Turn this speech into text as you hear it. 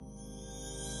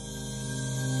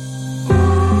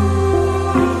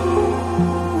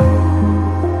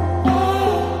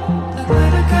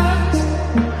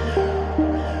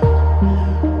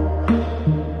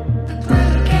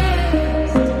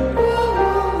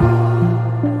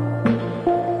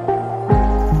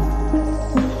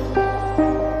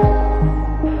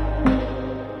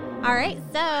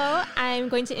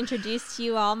going to introduce to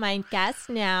you all my guest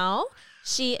now.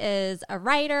 She is a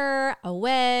writer, a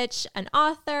witch, an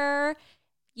author.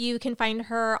 You can find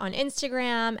her on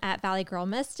Instagram at Valley Girl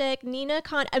Mystic, Nina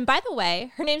Kahn. And by the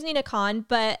way, her name's Nina Kahn,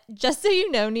 but just so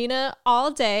you know, Nina, all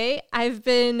day I've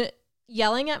been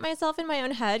yelling at myself in my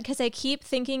own head because I keep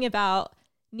thinking about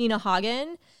Nina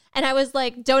Hagen. And I was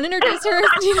like, don't introduce her as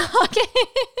Nina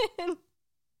Hagen.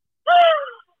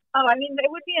 Oh, I mean, it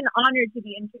would be an honor to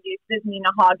be introduced as Nina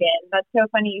Hagen. That's so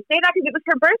funny you say that because it was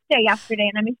her birthday yesterday,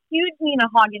 and I'm a huge Nina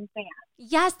Hagen fan.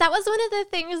 Yes, that was one of the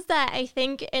things that I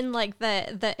think in like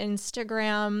the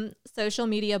Instagram social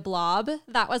media blob,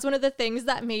 that was one of the things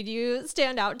that made you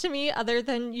stand out to me other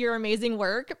than your amazing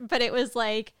work. But it was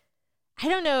like, I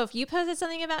don't know if you posted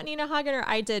something about Nina Hagen or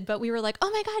I did, but we were like, oh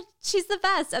my God, she's the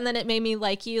best. And then it made me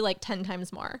like you like 10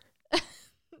 times more.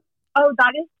 Oh,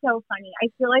 that is so funny. I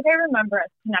feel like I remember us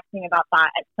connecting about that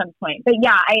at some point. But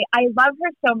yeah, I love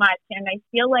her so much. And I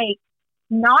feel like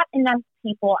not enough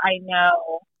people I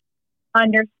know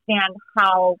understand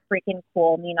how freaking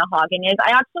cool Nina Hagen is.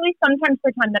 I actually sometimes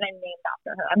pretend that I'm named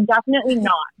after her. I'm definitely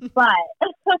not, but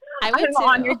I'm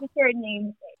honored to share a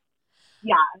namesake.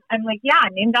 Yeah, I'm like, yeah,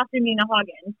 named after Nina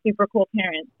Hagen. Super cool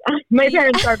parents. My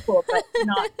parents are cool, but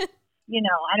not,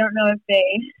 I don't know if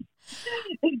they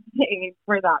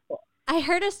were that cool. I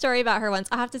heard a story about her once.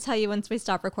 I'll have to tell you once we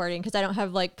stop recording because I don't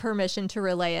have like permission to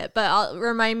relay it. But I'll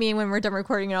remind me when we're done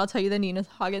recording and I'll tell you the Nina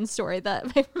Hagen story that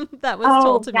was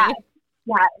told to me.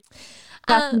 Yes,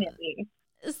 definitely.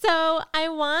 So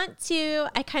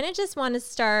I kind of just want to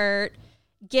start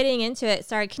getting into it.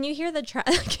 Sorry, can you hear can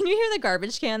you hear the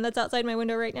garbage can that's outside my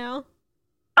window right now?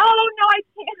 Oh, no, I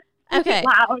can't. Okay. It's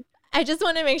loud. I just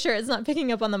want to make sure it's not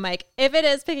picking up on the mic. If it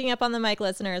is picking up on the mic,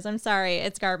 listeners, I'm sorry.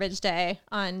 It's garbage day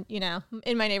in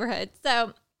my neighborhood.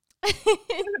 So,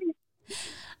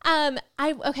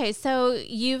 so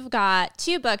you've got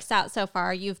 2 books out so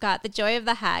far. You've got The Joy of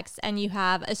the Hex and you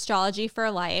have Astrology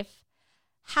for Life.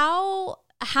 How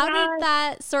did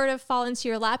that sort of fall into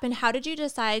your lap and how did you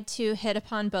decide to hit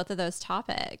upon both of those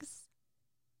topics?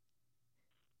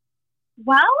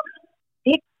 Well,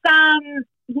 it's,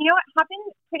 it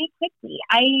happened pretty quickly.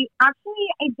 I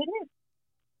didn't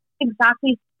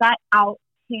exactly set out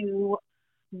to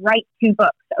write 2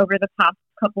 books over the past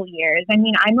couple years. I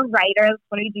mean, I'm a writer. That's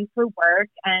what I do for work.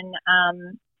 And,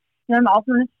 I'm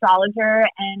also an astrologer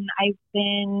and I've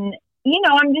been,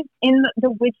 I'm just in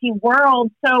the witchy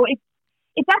world. So it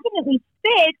definitely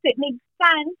fits. It makes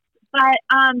sense. But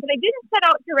I didn't set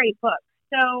out to write books.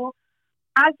 So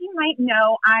as you might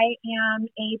know, I am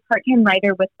a part-time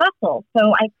writer with Bustle.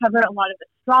 So I cover a lot of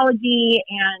astrology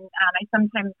and I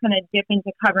sometimes kind of dip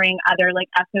into covering other like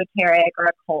esoteric or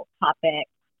occult topics.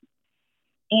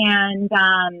 And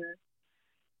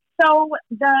so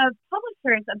the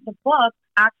publishers of the book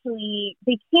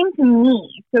they came to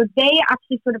me. So they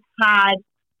actually sort of had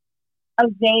a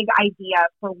vague idea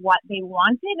for what they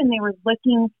wanted and they were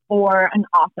looking for an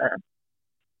author.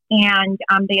 And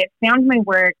they had found my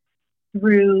work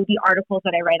through the articles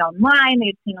that I write online. They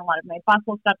had seen a lot of my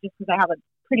Bustle stuff just because I have a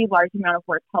pretty large amount of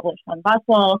work published on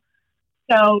Bustle.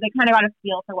 So they kind of got a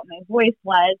feel for what my voice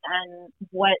was and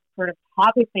what sort of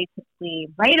topics they typically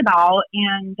write about.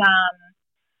 And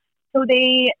so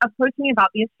they approached me about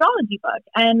the astrology book.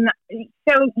 And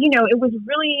so, it was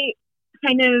really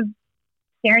kind of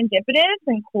serendipitous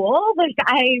and cool. Like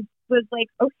I was like,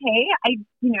 okay, I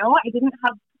didn't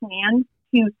have plans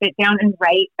to sit down and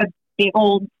write a big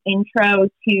old intro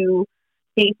to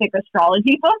basic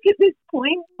astrology book at this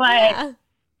point, but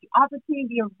the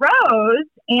opportunity arose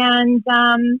and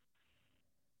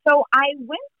so I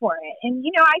went for it. And,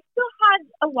 I still had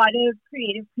a lot of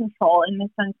creative control in the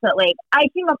sense that like I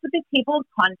came up with the table of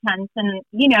contents and,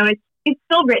 it's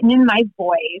still written in my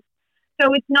voice.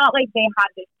 So it's not like they had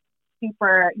this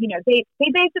super, they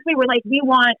basically were like, we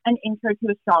want an intro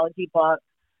to astrology book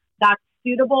that's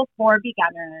suitable for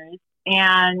beginners.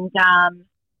 And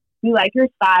we like your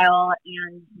style,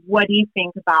 and what do you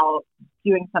think about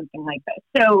doing something like this?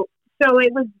 So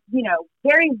it was,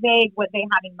 very vague what they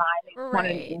had in mind. They just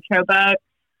wanted an intro book.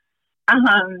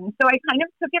 So I kind of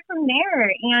took it from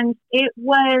there, and it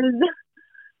was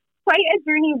quite a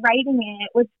journey writing it.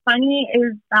 What's funny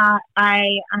is that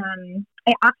I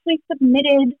actually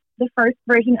submitted the first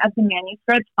version of the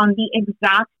manuscript on the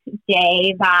exact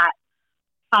day that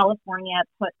California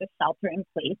put the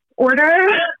shelter-in-place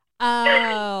order.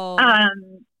 Oh.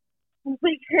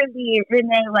 Literally,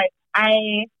 Renee, like,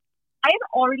 I had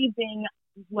already been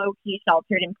low-key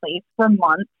sheltered in place for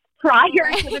months prior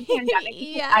to the pandemic.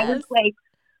 Yes. I was, like,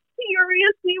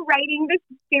 furiously writing this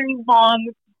very long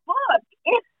book.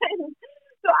 And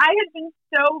so I had been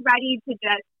so ready to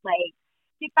just, like,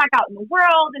 get back out in the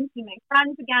world and see my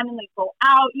friends again and like go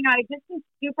out. You know, I just was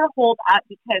super holed up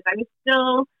because I was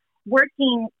still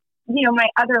working, you know, my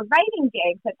other writing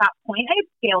gigs at that point. I had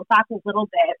scaled back a little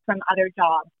bit from other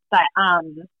jobs, but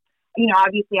you know,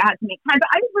 obviously I had to make time, but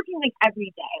I was working like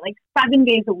every day, like 7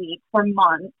 days a week for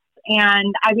months.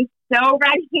 And I was so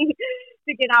ready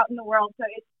to get out in the world. So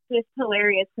it's just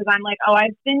hilarious because I'm like, oh,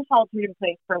 I've been sheltered in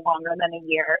place for longer than a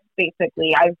year,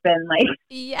 basically. I've been like,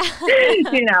 Yeah.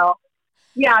 you know,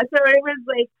 yeah. So it was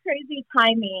like crazy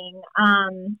timing.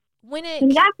 When it,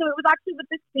 and yeah, so it was actually with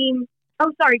the same,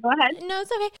 oh, sorry, go ahead. No,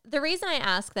 it's okay. The reason I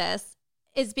ask this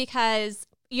is because,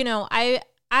 you know,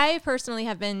 I personally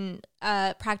have been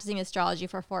practicing astrology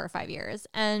for 4 or 5 years.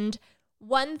 And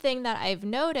one thing that I've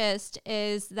noticed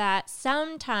is that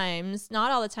sometimes,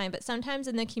 not all the time, but sometimes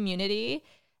in the community,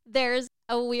 there's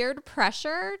a weird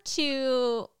pressure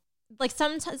to, like,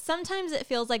 sometimes it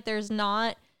feels like there's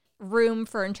not room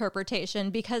for interpretation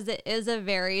because it is a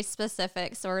very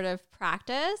specific sort of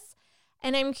practice.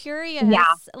 And I'm curious,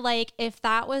 like, if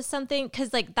that was something,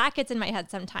 because like that gets in my head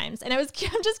sometimes. And I'm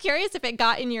just curious if it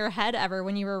got in your head ever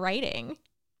when you were writing.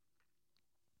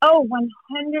 Oh,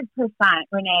 100%,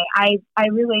 Renee. I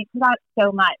relate to that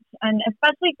so much. And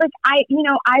especially like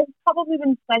I've probably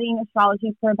been studying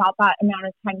astrology for about that amount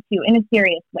of time too, in a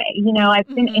serious way. You know, I've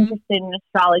been interested in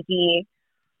astrology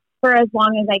for as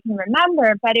long as I can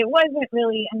remember, but it wasn't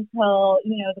really until,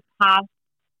 you know, the past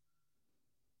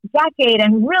decade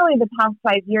and really the past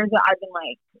 5 years that I've been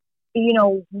like, you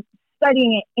know,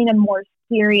 studying it in a more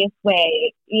serious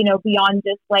way, you know, beyond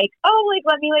just like, oh, like,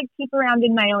 let me like peek around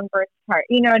in my own birth chart.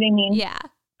 You know what I mean? Yeah.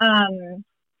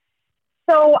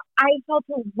 So I felt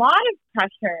a lot of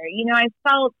pressure, you know, and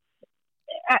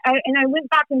I went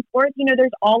back and forth, you know,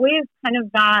 there's always kind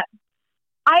of that,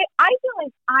 I feel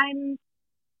like I'm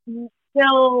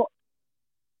still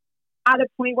at a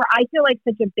point where I feel like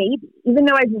such a baby, even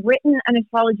though I've written an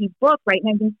astrology book, right?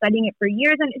 And I've been studying it for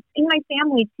years, and it's in my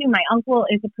family too. My uncle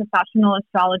is a professional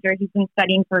astrologer. He's been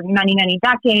studying for many, many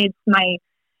decades. My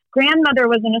grandmother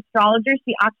was an astrologer.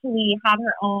 She actually had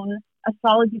her own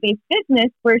astrology-based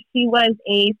business where she was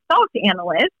a stock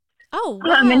analyst. Oh,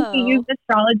 wow. And she used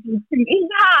astrology to,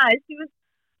 yeah, she was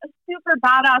a super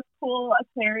badass, cool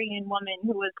Aquarian woman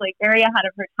who was like very ahead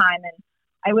of her time. And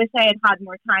I wish I had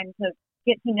more time to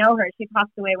get to know her. She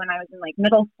passed away when I was in like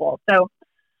middle school. So,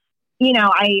 you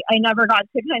know, I never got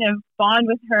to kind of bond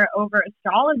with her over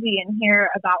astrology and hear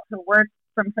about her work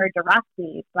from her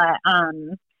directly. But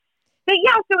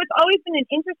yeah, so it's always been an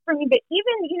interest for me. But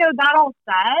even, you know, that all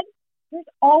said, there's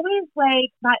always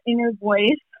like that inner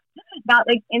voice, that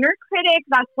like inner critic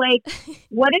that's like,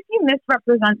 what if you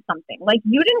misrepresent something? Like,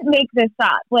 you didn't make this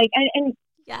up. Like, and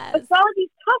yes, astrology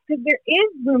is tough because there is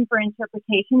room for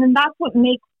interpretation. And that's what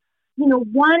makes, you know,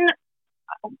 one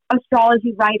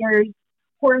astrology writer's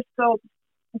horoscope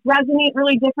resonate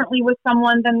really differently with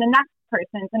someone than the next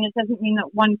person's. And it doesn't mean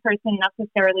that one person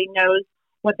necessarily knows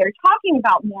what they're talking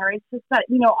about more. It's just that,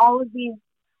 you know, all of these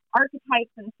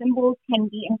archetypes and symbols can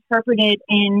be interpreted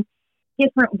in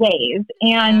different ways.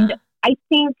 And I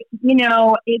think, you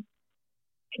know, it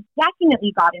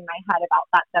definitely got in my head about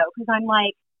that though, because I'm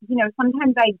like, you know,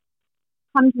 sometimes I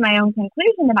come to my own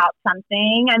conclusion about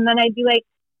something and then I'd be like,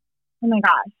 oh my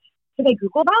gosh, should I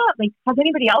Google that? Like, has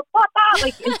anybody else thought that?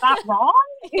 Like, is that wrong?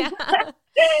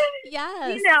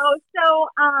 Yes. You know, so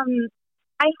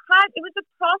it was a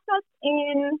process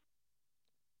in,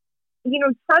 you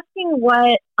know, trusting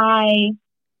what I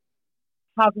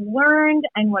have learned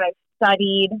and what I've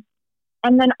studied,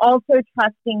 and then also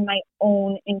trusting my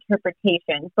own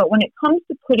interpretations. But when it comes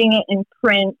to putting it in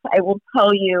print, I will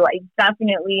tell you, I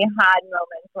definitely had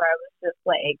moments where I was just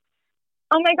like,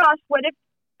 oh my gosh, what if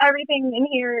everything in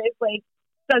here is like,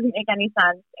 doesn't make any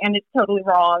sense and it's totally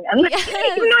wrong? And like, even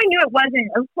though I knew it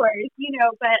wasn't, of course, you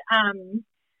know,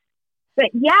 but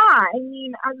yeah, I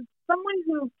mean, as someone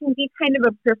who can be kind of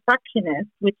a perfectionist,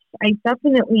 which I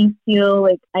definitely feel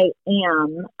like I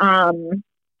am,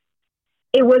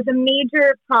 it was a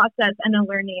major process and a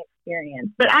learning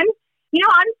experience. But I'm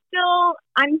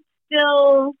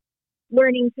still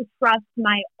learning to trust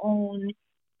my own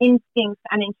instincts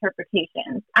and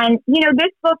interpretations. And, you know,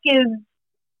 this book is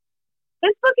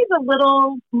a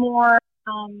little more,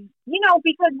 you know,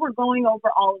 because we're going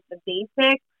over all of the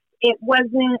basics, it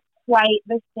wasn't quite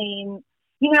the same.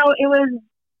 You know,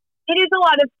 it is a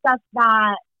lot of stuff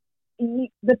that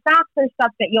the facts are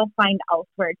stuff that you'll find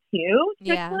elsewhere too,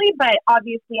 truthfully, but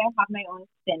obviously I have my own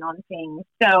spin on things.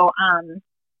 So,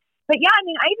 but yeah, I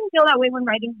mean, I even feel that way when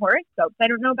writing horoscopes. I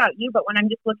don't know about you, but when I'm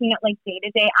just looking at like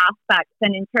day-to-day aspects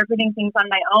and interpreting things on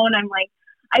my own, I'm like,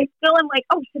 I still am like,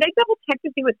 oh, should I double check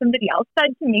to see what somebody else said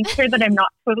to make sure that I'm not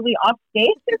totally off base?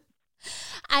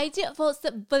 I do. Well, so,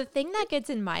 but the thing that gets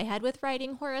in my head with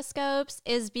writing horoscopes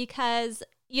is because,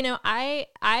 you know, I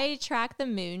track the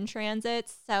moon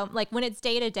transits. So like when it's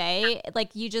day to day,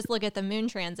 like you just look at the moon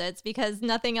transits because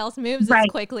nothing else moves as Right.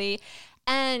 quickly.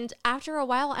 And after a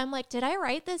while, I'm like, did I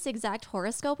write this exact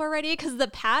horoscope already? Because the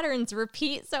patterns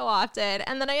repeat so often.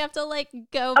 And then I have to like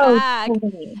go Oh, back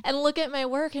totally. and look at my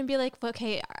work and be like,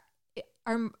 okay,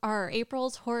 are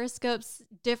April's horoscopes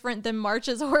different than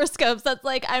March's horoscopes? That's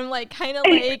like, I'm like kind of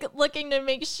like looking to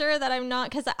make sure that I'm not,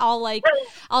 because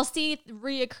I'll see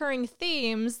reoccurring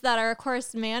themes that are of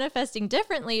course manifesting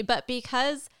differently, but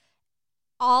because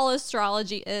all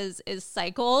astrology is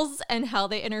cycles and how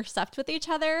they intercept with each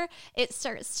other, it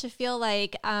starts to feel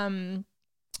like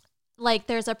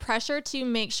there's a pressure to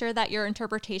make sure that your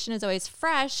interpretation is always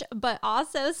fresh, but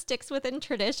also sticks within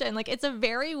tradition. Like it's a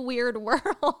very weird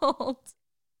world.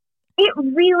 It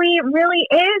really, really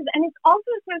is. And it's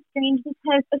also so strange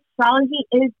because astrology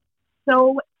is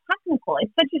so technical.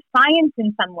 It's such a science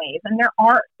in some ways. And there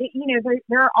are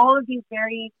all of these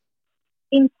very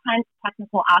intense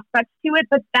technical aspects to it.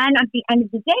 But then at the end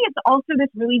of the day, it's also this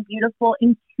really beautiful,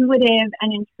 intuitive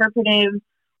and interpretive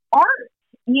art,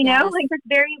 Yes. like this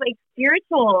very like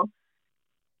spiritual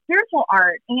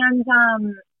art. And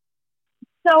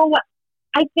so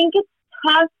I think it's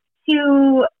tough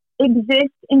to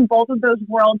exist in both of those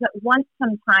worlds at once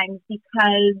sometimes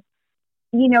because,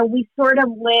 we sort of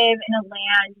live in a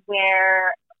land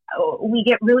where we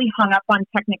get really hung up on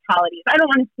technicalities. I don't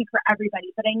want to speak for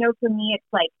everybody, but I know for me, it's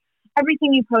like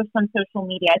everything you post on social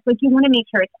media, it's like you want to make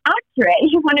sure it's accurate.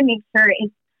 You want to make sure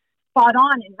it's spot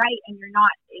on and right, and you're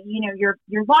not,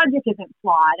 your logic isn't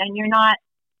flawed, and you're not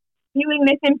spewing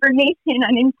misinformation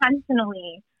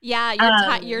unintentionally.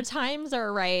 Yeah, your times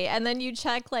are right. And then you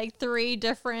check like 3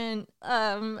 different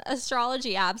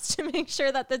astrology apps to make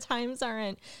sure that the times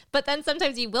aren't. But then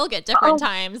sometimes you will get different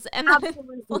times. And then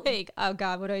Absolutely. it's like, oh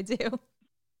God, what do I do?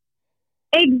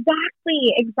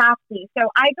 Exactly. So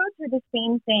I go through the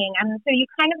same thing. And so you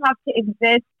kind of have to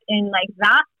exist in like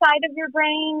that side of your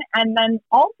brain, and then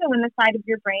also in the side of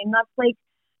your brain that's like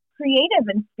creative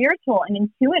and spiritual and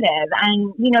intuitive.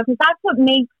 And, because that's what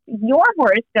makes your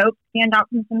horoscope stand out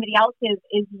from somebody else's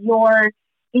is your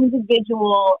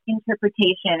individual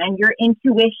interpretation and your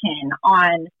intuition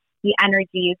on the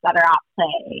energies that are at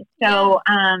play. So,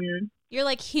 you're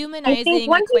like I humanizing think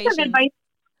one piece of equation. advice.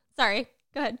 Sorry,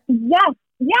 go ahead. Yes.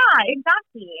 Yeah,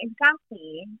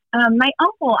 exactly. My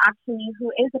uncle actually,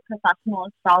 who is a professional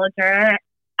astrologer,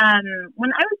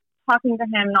 when I was talking to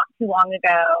him not too long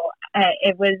ago,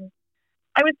 I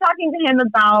was talking to him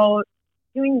about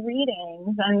doing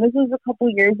readings, and this was a couple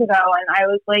years ago, and I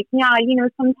was like, yeah,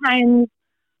 sometimes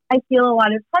I feel a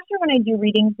lot of pressure when I do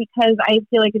readings because I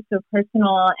feel like it's so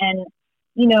personal, and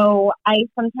I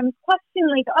sometimes question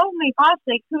like, oh my gosh,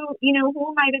 like who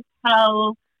am I to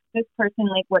tell this person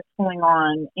like what's going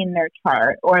on in their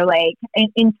chart, or like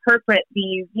interpret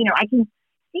these, I can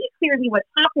see clearly what's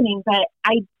happening, but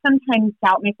I sometimes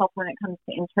doubt myself when it comes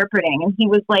to interpreting. And he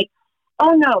was like,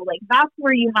 oh no, like that's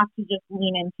where you have to just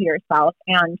lean into yourself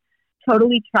and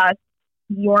totally trust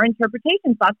your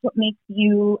interpretations. That's what makes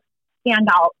you stand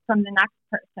out from the next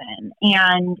person.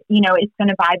 And, it's going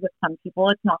to vibe with some people.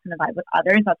 It's not going to vibe with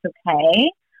others. That's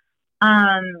okay.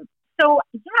 So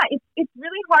yeah, it's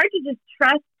really hard to just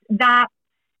trust that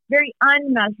very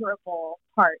unmeasurable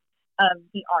part of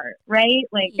the art, right?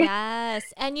 Like, Yes.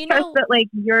 And trust that like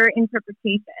your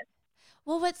interpretation.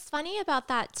 well, what's funny about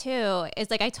that too is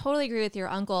like I totally agree with your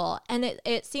uncle. And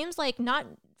it seems like not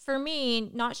for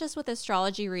me, not just with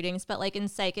astrology readings, but like in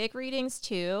psychic readings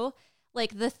too.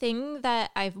 Like the thing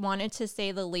that I've wanted to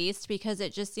say the least because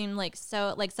it just seemed like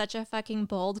such a fucking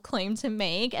bold claim to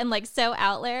make and like so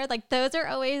out there. Like those are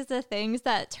always the things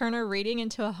that turn a reading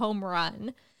into a home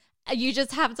run. You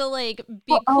just have to like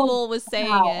be cool with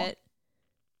saying it.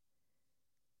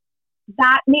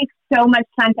 That makes so much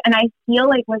sense. And I feel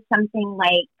like with something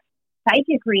like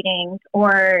psychic readings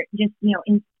or just,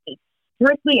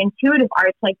 strictly intuitive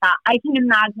arts like that, I can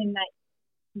imagine that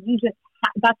you just,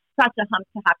 that's such a hump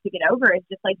to have to get over. It's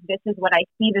just like, this is what I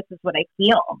see. This is what I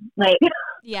feel. Like,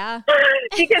 yeah,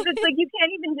 because it's like, you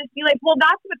can't even just be like, well,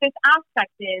 that's what this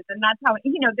aspect is. And that's how,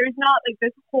 there's not like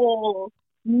this whole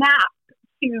map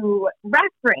to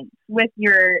reference with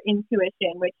your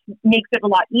intuition, which makes it a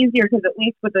lot easier because at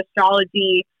least with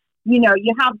astrology, you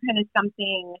have kind of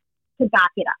something to back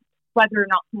it up, whether or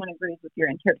not someone agrees with your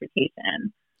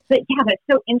interpretation. But yeah, that's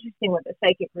so interesting with the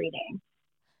psychic reading.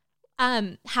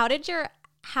 How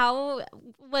how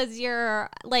was your,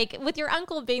 like, with your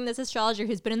uncle being this astrologer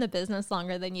who's been in the business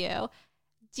longer than you,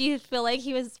 do you feel like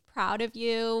he was proud of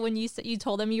you when you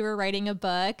told him you were writing a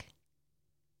book?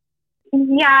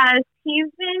 Yes, he's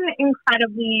been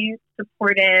incredibly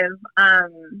supportive.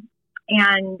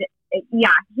 And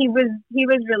yeah, he was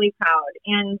really proud.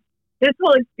 And this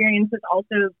whole experience has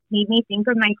also made me think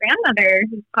of my grandmother,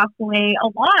 who's passed away a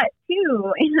lot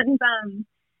too. And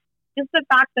just the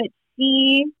fact that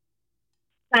she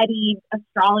studied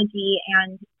astrology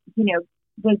and, you know,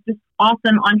 was this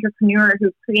awesome entrepreneur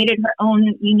who created her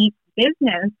own unique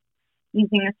business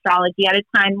using astrology at a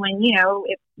time when, you know,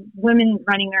 if women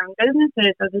running their own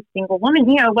businesses as a single woman,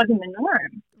 you know, it wasn't the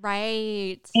norm.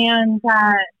 Right. And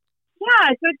yeah,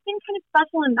 so it's been kind of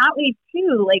special in that way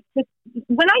too. Like,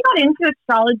 when I got into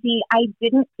astrology, I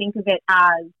didn't think of it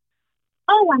as,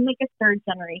 oh, I'm like a third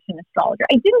generation astrologer.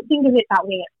 I didn't think of it that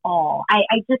way at all. I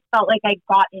just felt like I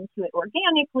got into it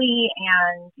organically,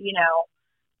 and, you know,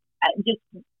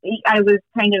 I was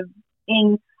kind of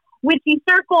in witchy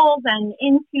circles and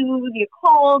into the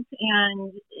occult,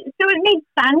 and so it made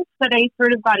sense that I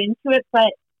sort of got into it.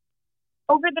 But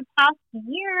over the past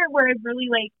year, where I've really,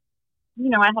 like, you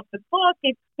know, I have the book,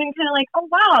 it's been kind of like, oh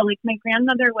wow, like my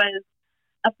grandmother was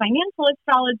a financial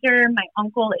astrologer. My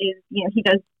uncle is, you know,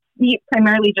 he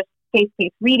primarily just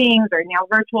face-to-face readings, or now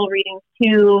virtual readings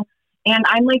too. And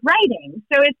I'm like writing.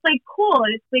 So it's like cool.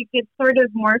 It's like it's sort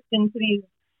of morphed into these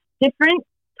different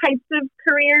types of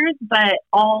careers, but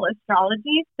all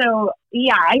astrology. So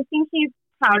yeah, I think he's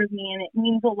proud of me, and it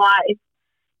means a lot. It's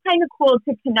kind of cool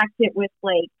to connect it with,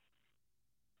 like,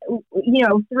 you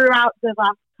know, throughout the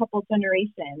last couple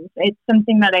generations. It's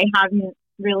something that I haven't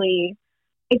really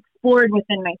explored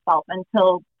within myself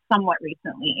until somewhat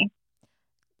recently.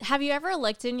 Have you ever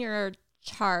looked in your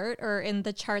chart or in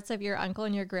the charts of your uncle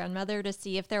and your grandmother to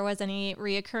see if there was any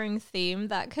reoccurring theme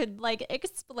that could, like,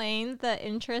 explain the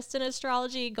interest in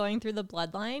astrology going through the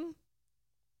bloodline?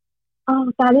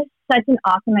 Oh, that is such an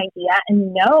awesome idea.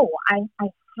 And no, I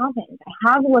haven't.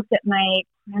 I have looked at my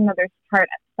grandmother's chart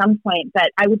at some point, but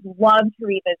I would love to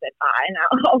revisit that, and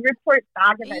I'll report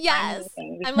back if I find Yes.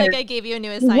 anything. I'm Because, like, I gave you a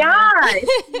new assignment.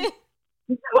 yeah,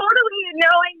 totally. No,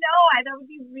 I know. That would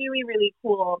be really, really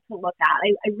cool to look at.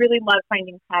 I really love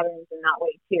finding patterns in that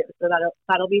way too. So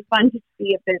that'll be fun to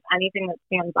see if there's anything that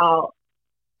stands out.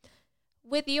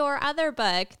 With your other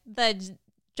book, The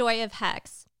Joy of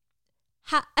Hex,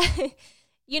 ha-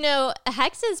 you know,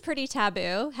 hex is pretty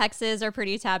taboo. Hexes are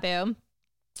pretty taboo.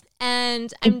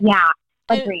 And Yeah,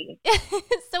 agreed.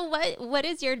 So what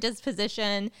is your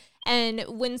disposition? And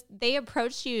when they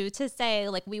approached you to say,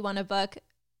 like, we want a book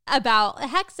about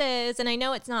hexes, and I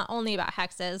know it's not only about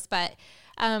hexes, but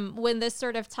when this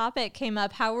sort of topic came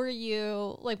up, how were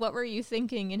you, like, what were you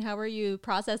thinking and how were you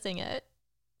processing it?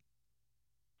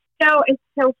 So it's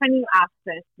so funny you asked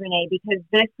this, Renee, because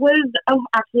this was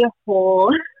actually a whole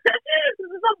this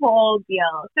is a whole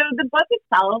deal. So the book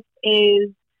itself is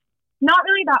not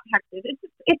really about hexes.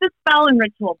 It's a spell and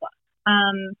ritual book.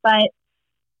 But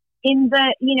in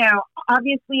the, you know,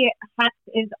 obviously hex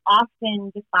is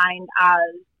often defined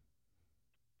as,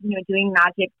 you know, doing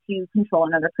magic to control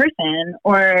another person,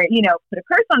 or, you know, put a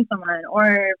curse on someone,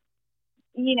 or,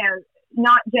 you know,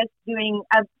 not just doing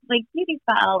a, like, beauty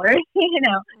spell, or, you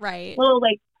know, Right. little,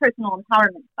 like, personal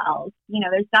empowerment spells. You know,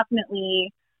 there's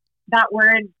definitely that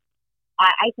word,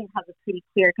 I think, has a pretty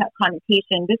clear cut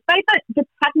connotation. Despite the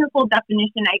technical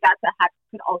definition, I guess a hex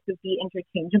could also be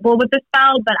interchangeable with the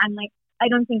spell, but I'm like, I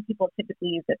don't think people typically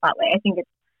use it that way. I think it's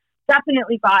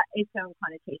definitely got its own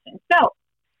connotation. So,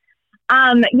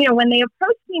 you know, when they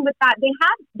approached me with that, they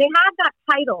had that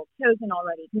title chosen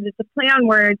already, because it's a play on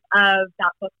words of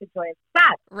that book, The Joy of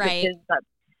Sex, Right. which is a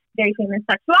very famous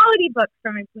sexuality book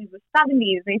from, I believe, the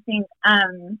 70s. I think.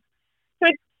 So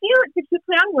it's cute. It's a cute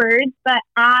play on words, but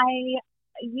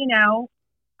you know,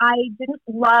 I didn't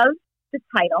love the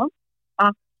title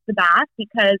off the bat,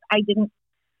 because I didn't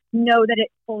know that it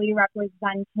fully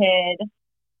represented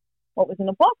what was in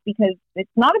the book, because it's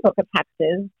not a book of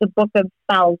hexes. It's a book of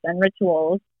spells and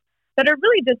rituals that are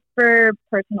really just for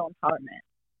personal empowerment.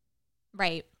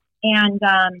 Right. And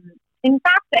in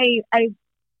fact, I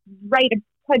write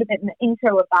quite a bit in the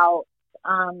intro about,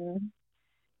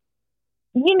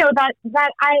 you know, that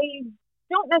I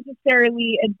don't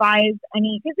necessarily advise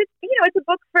any, because it's, you know, it's a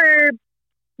book for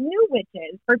new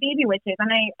witches, for baby witches,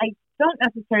 and I don't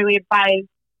necessarily advise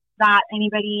that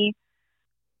anybody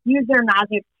use their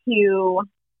magic to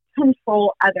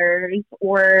control others,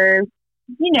 or,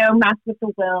 you know, mess with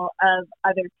the will of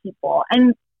other people.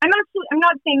 And I'm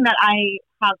not saying that I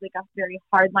have like a very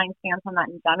hardline stance on that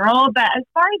in general, but as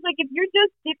far as like if you're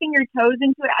just dipping your toes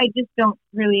into it, I just don't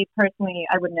really personally.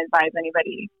 I wouldn't advise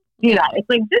anybody do that. It's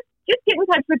like just get in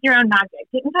touch with your own magic,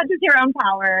 get in touch with your own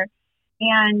power,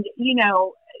 and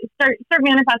start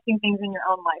manifesting things in your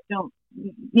own life. Don't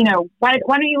why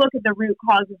don't you look at the root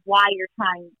cause of why you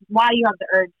have the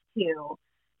urge to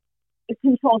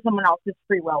control someone else's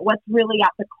free will? What's really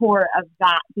at the core of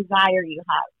that desire you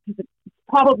have? Because it's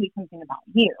probably something about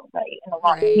you, right? In a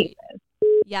lot of cases.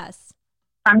 Yes.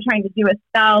 If I'm trying to do a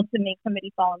spell to make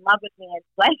somebody fall in love with me, it's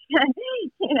like,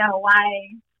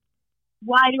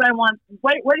 why do I want,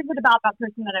 what is it about that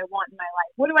person that I want in my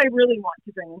life? What do I really want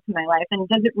to bring into my life? And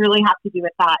does it really have to do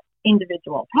with that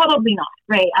individual? Probably not,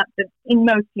 right? In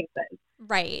most cases.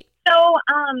 Right. So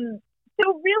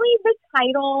really the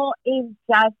title is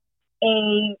just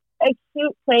a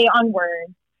cute play on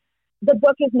words. The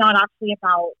book is not actually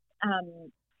about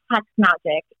hex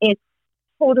magic. It's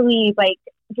totally like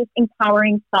just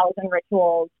empowering spells and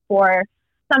rituals for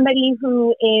somebody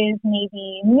who is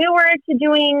maybe newer to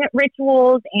doing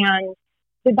rituals and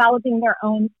developing their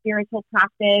own spiritual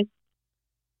practice.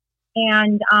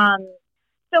 And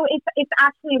so it's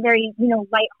actually a very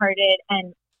lighthearted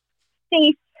and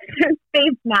safe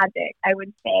magic, I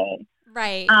would say.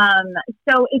 Right.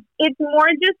 So it's more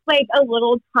just like a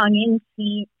little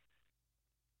tongue-in-cheek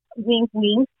wink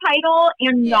wink title,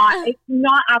 and it's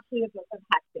not actually a book of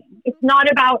hexing. It's not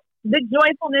about the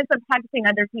joyfulness of hexing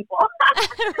other people.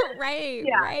 Right.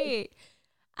 Yeah. Right.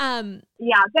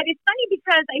 But it's funny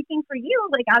because I think for you,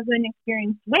 like as an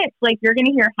experienced witch, like you're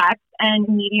gonna hear hex and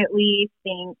immediately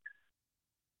think,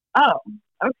 oh,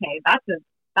 okay, that's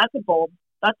a bold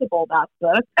ass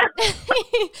book.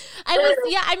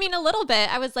 I mean, a little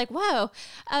bit. I was like, whoa.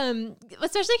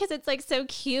 Especially because it's like so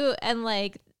cute and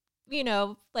like,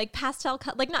 like pastel,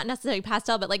 like not necessarily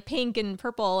pastel, but like pink and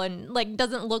purple and like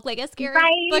doesn't look like a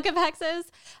scary book of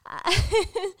hexes.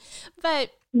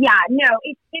 But yeah, no,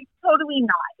 it's totally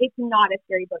not. It's not a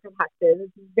scary book of hexes.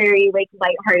 It's very like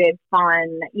lighthearted,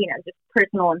 fun, just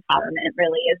personal empowerment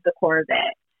really is the core of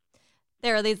it.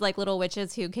 There are these like little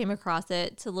witches who came across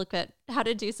it to look at how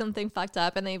to do something fucked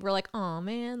up, and they were like, "Oh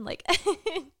man!" Like,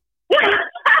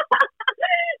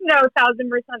 no, 1,000%.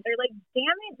 They're like,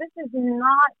 "Damn it, this is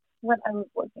not what I was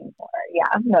looking for."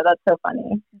 Yeah, no, that's so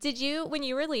funny. When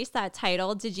you released that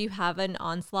title, did you have an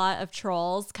onslaught of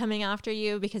trolls coming after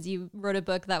you because you wrote a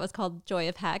book that was called Joy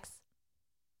of Hex?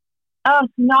 Oh,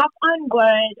 knock on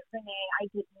wood, Renee, I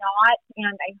did not,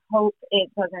 and I hope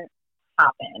it doesn't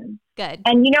happen. Good.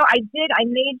 And I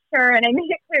made sure, and I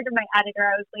made it clear to my editor,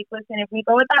 I was like, listen, if we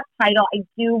go with that title, I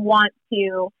do want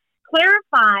to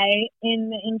clarify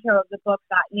in the intro of the book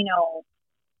that,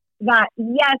 that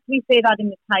yes, we say that in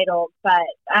the title, but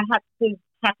I have to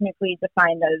technically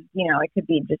define those, it could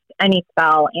be just any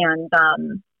spell. And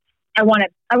I want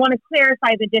to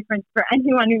clarify the difference for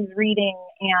anyone who's reading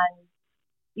and,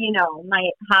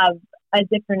 might have a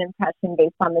different impression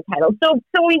based on the title. So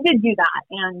we did do that.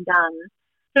 And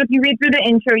so if you read through the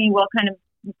intro, you will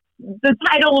the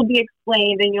title will be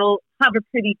explained and you'll have a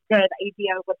pretty good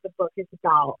idea of what the book is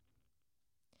about.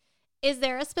 Is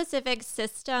there a specific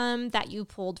system that you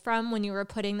pulled from when you were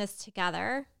putting this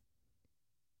together?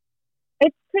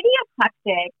 It's pretty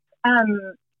eclectic.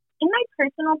 In my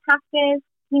personal practice,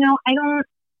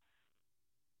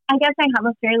 I guess I have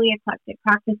a fairly eclectic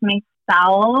practice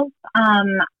myself.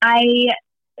 I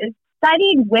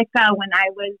studied Wicca when I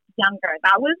was younger.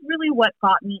 That was really what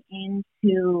got me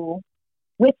into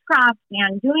witchcraft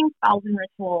and doing spells and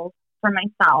rituals for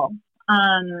myself.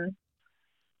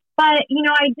 But,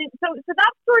 I did, so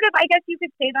that's sort of, I guess you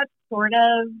could say that's sort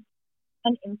of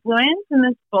an influence in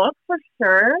this book for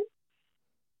sure,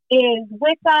 is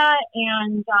Wicca.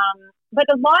 And, but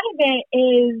a lot of it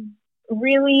is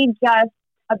really just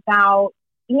about,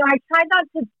 I tried not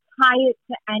to tie it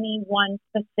to any one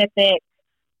specific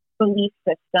belief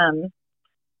system.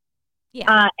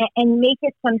 Yeah. And make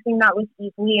it something that was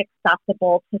easily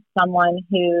accessible to someone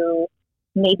who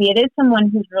maybe it is someone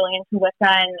who's really into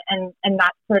Wicca and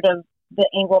that's sort of the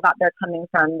angle that they're coming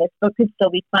from. This book could still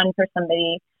be fun for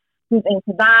somebody who's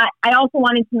into that. I also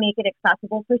wanted to make it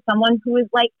accessible for someone who is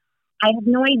like, I have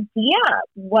no idea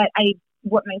what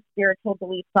my spiritual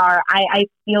beliefs are. I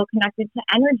feel connected to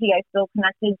energy. I feel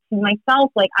connected to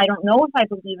myself. Like, I don't know if I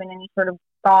believe in any sort of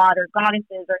god or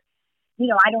goddesses or,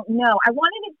 I don't know. I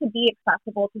wanted it to be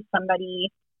accessible to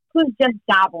somebody who's just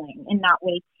dabbling in that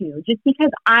way too, just because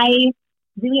I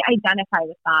really identify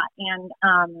with that. And,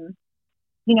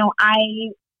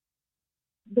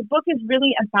 the book is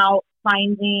really about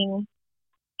finding,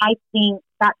 I think,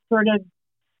 that sort of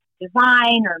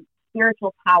divine or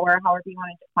spiritual power, however you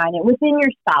want to define it, within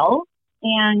yourself,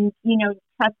 and,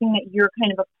 trusting that you're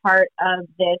kind of a part of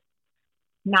this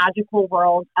magical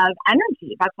world of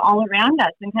energy that's all around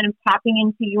us, and kind of tapping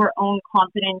into your own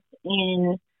confidence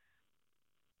in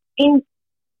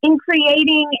in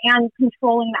creating and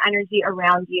controlling the energy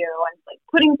around you, and like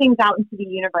putting things out into the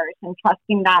universe, and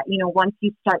trusting that, once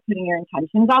you start putting your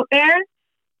intentions out there,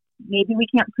 maybe we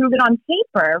can't prove it on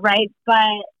paper, right?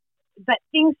 But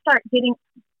things start taking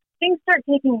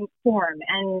form,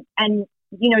 and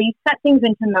you set things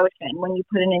into motion when you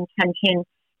put an intention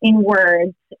in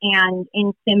words and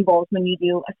in symbols when you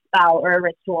do a spell or a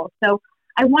ritual. So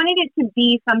I wanted it to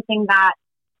be something that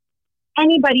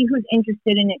anybody who's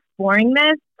interested in exploring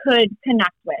this could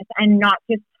connect with, and not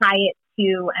just tie it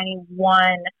to any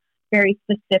one very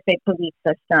specific belief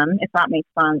system, if that makes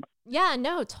sense. Yeah,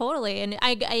 no, totally. And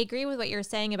I agree with what you're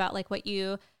saying about like what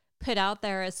you put out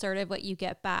there is sort of what you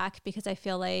get back, because I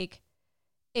feel like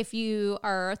if you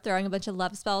are throwing a bunch of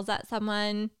love spells at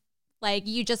someone, like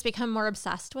you just become more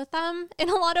obsessed with them in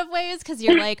a lot of ways, because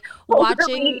you're like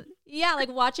watching, like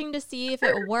watching to see if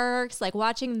it works, like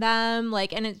watching them,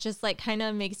 like, and it just like kind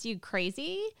of makes you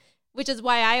crazy, which is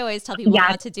why I always tell people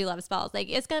not to do love spells. Like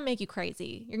it's going to make you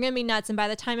crazy. You're going to be nuts. And by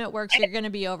the time it works, you're going to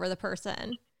be over the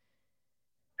person.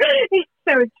 It's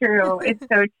so true. It's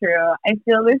so true. I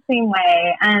feel the same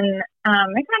way. And I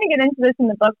kind of get into this in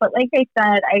the book, but like I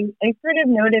said, I sort of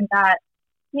noted that,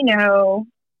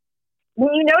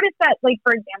 when you notice that, like,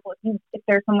 for example, if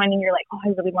there's someone and you're like, oh, I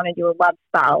really want to do a love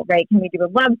spell, right? Can we do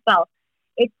a love spell?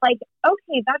 It's like,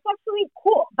 okay, that's actually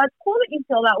cool. That's cool that you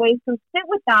feel that way. So sit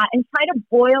with that and try to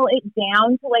boil it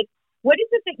down to like, what is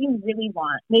it that you really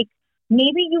want? Like,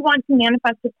 maybe you want to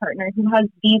manifest a partner who has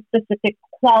these specific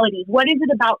qualities. What is it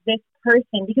about this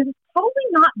person? Because it's probably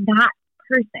not that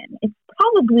person. It's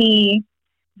probably,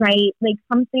 right, like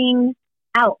something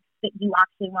else that you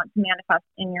actually want to manifest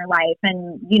in your life.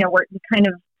 And, we're kind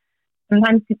of,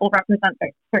 sometimes people represent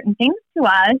certain things to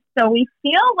us. So we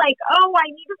feel like, oh, I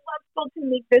need a love spell to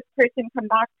make this person come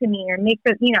back to me, or make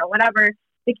this, whatever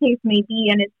the case may be.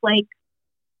 And it's like,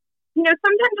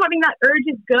 sometimes having that urge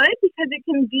is good, because it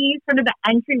can be sort of the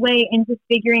entryway into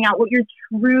figuring out what your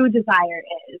true desire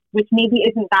is, which maybe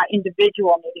isn't that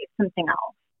individual, maybe it's something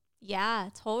else. Yeah,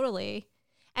 totally.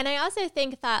 And I also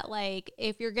think that, like,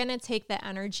 if you're going to take the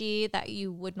energy that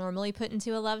you would normally put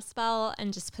into a love spell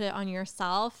and just put it on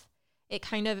yourself, it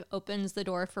kind of opens the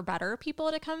door for better people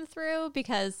to come through,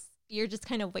 because you're just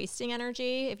kind of wasting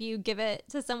energy if you give it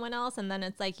to someone else. And then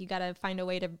it's like you got to find a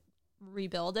way to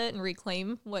rebuild it and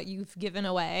reclaim what you've given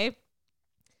away.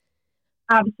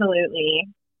 Absolutely.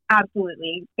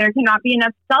 Absolutely. There cannot be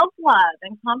enough self-love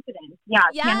and confidence. Yeah,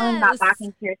 yes. Channeling that back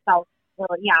into yourself. Well,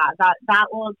 that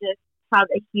will just have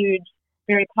a huge,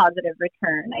 very positive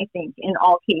return, I think, in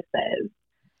all cases.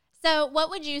 So what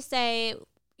would you say,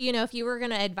 if you were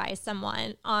going to advise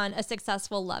someone on a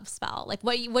successful love spell, like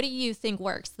what do you think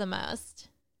works the most?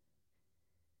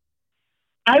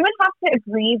 I would have to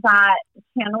agree that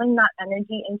channeling that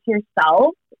energy into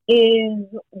yourself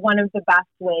is one of the best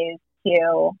ways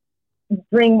to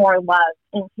bring more love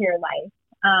into your life.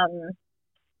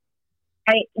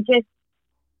 I just,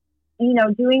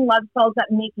 doing love spells that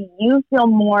make you feel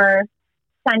more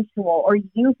sensual, or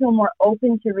you feel more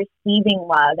open to receiving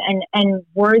love and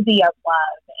worthy of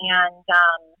love, and,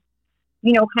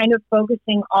 kind of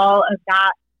focusing all of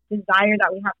that desire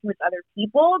that we have towards other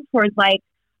people towards like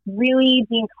really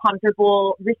being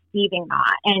comfortable receiving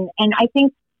that. And I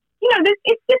think,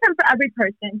 it's different for every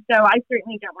person. So I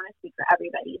certainly don't want to speak for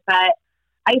everybody, but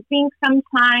I think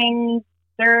sometimes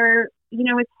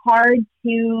it's hard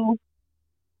to,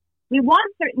 we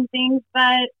want certain things,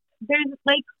 but there's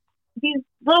like these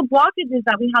little blockages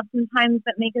that we have sometimes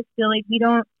that make us feel like we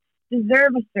don't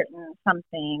deserve a certain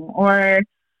something, or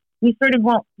we sort of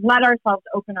won't let ourselves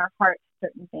open our heart to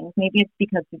certain things. Maybe it's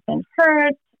because we've been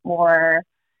hurt, or,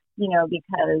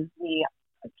 because we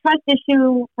have a trust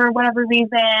issue for whatever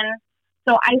reason.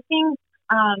 So I think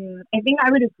I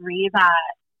would agree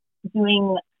that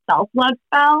doing self-love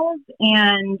spells,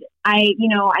 and I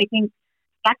think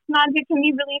sex magic can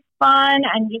be really fun,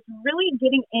 and just really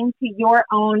getting into your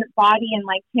own body and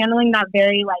like channeling that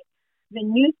very like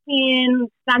Venusian,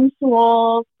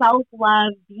 sensual,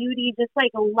 self-love, beauty, just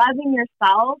like loving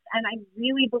yourself. And I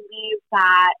really believe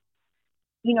that,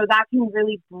 that can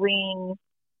really bring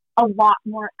a lot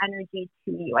more energy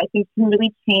to you. I think it can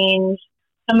really change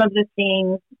some of the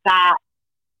things that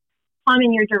come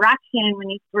in your direction when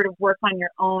you sort of work on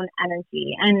your own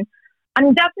energy. And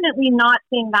I'm definitely not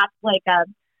saying that's like a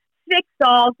fix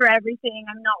all for everything.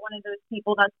 I'm not one of those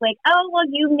people that's like, oh, well,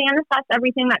 you manifest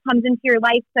everything that comes into your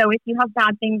life. So if you have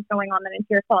bad things going on, then it's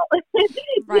your fault.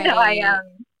 Right. You know,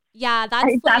 Yeah, I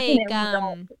that's definitely like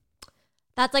don't.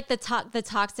 that's like the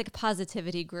toxic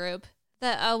positivity group.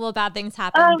 That, oh, well, bad things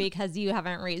happen Oh, because you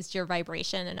haven't raised your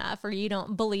vibration enough or you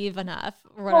don't believe enough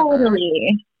or whatever.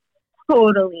 totally.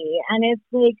 Totally. And it's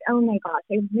like, oh my gosh,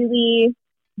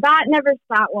 that never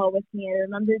sat well with me. I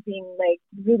remember being like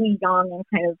really young and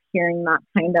kind of hearing that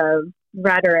kind of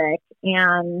rhetoric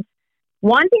and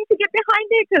wanting to get behind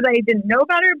it because I didn't know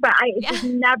better, but it Yeah. just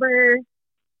never,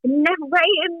 right?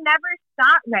 It never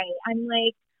sat right. I'm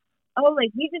like, oh, like,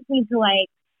 you just need to, like,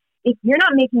 if you're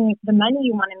not making the money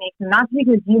you want to make, then that's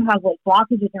because you have, like,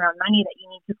 blockages around money that you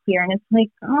need to clear. And it's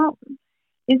like, oh,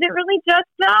 is it really just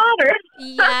that? Or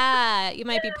Yeah, you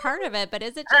might be part of it, but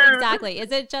is it exactly?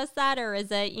 Is it just that, or is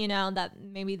it, that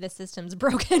maybe the system's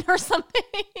broken or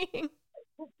something?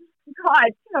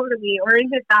 God, totally. Or is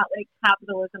it that, like,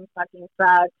 capitalism fucking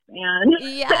sucks and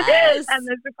Yes. and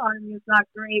this economy is not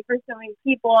great for so many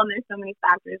people and there's so many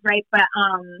factors, right? But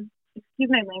excuse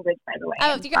my language, by the way.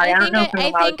 Oh, I'm sorry. I don't know if I'm I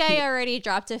allowed think to. I already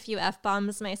dropped a few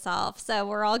F-bombs myself, so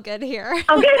we're all good here. Okay.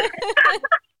 Okay,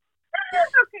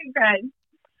 good.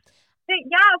 But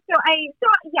yeah, so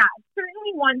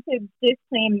certainly want to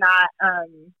disclaim that,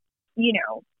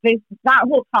 that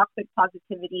whole toxic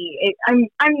positivity. I'm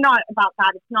not about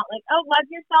that. It's not like, oh, love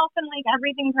yourself and like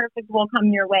everything perfect will come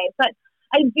your way. But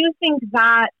I do think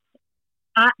that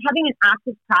having an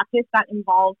active practice that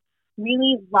involves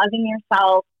really loving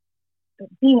yourself,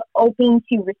 being open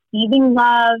to receiving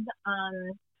love,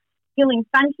 feeling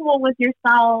sensual with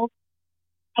yourself,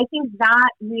 I think that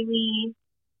really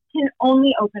can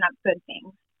only open up good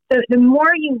things. So the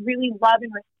more you really love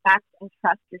and respect and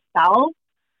trust yourself,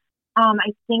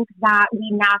 I think that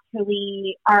we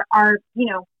naturally are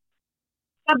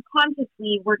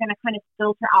subconsciously, we're going to kind of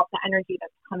filter out the energy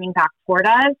that's coming back toward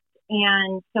us.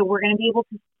 And so we're going to be able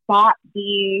to spot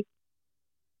the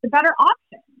better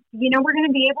options. We're going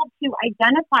to be able to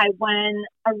identify when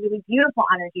a really beautiful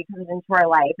energy comes into our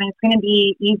life. And it's going to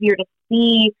be easier to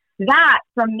see that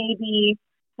from maybe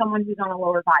someone who's on a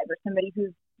lower vibe or somebody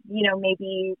who's,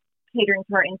 maybe catering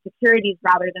to our insecurities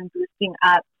rather than boosting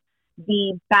up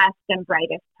the best and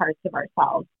brightest parts of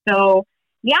ourselves. So,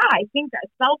 yeah, I think that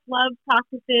self-love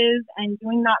practices and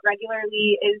doing that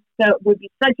regularly would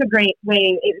be such a great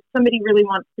way. If somebody really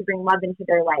wants to bring love into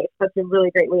their life, that's a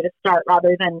really great way to start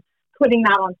rather than putting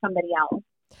that on somebody else.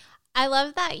 I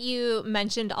love that you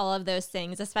mentioned all of those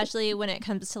things, especially when it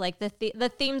comes to like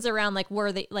the themes around like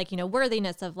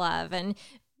worthiness of love and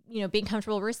being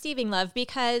comfortable receiving love,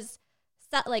 because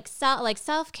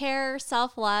self-care,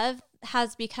 self-love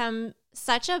has become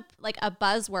such a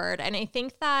buzzword. And I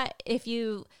think that if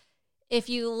you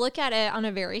look at it on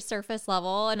a very surface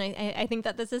level, and I think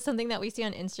that this is something that we see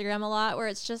on Instagram a lot, where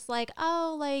it's just like,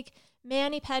 oh, like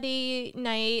mani-pedi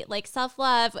night, like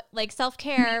self-love, like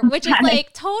self-care, which is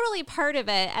like totally part of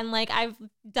it. And like, I've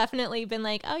definitely been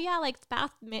like, oh yeah, like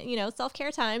bath,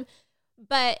 self-care time.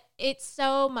 But it's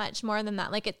so much more than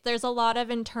that. Like there's a lot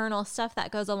of internal stuff that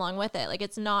goes along with it. Like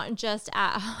it's not just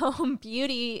at home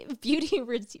beauty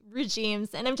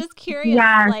regimes. And I'm just curious,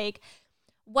 like,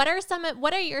 what are some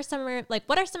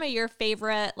of your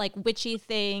favorite like witchy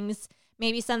things?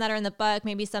 Maybe some that are in the book,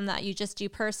 maybe some that you just do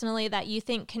personally that you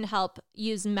think can help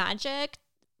use magic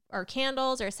or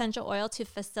candles or essential oil to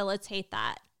facilitate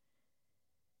that.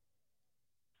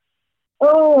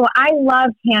 Oh, I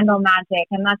love candle magic,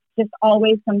 and that's just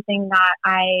always something that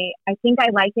I think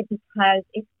I like it because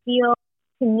it feels,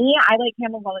 to me, I like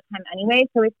candles all the time anyway,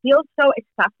 so it feels so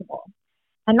accessible.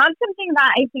 And that's something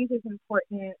that I think is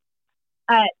important.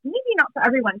 Maybe not for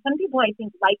everyone. Some people I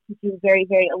think like to do very,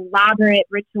 very elaborate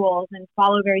rituals and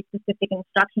follow very specific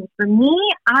instructions. For me,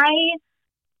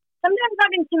 sometimes that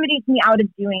intimidates me out of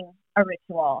doing a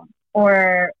ritual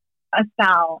or a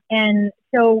spell. And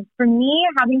so for me,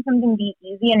 having something be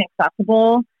easy and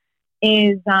accessible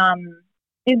is an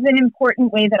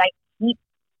important way that I keep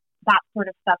that sort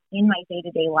of stuff in my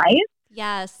day-to-day life.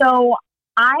 Yes. So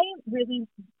I really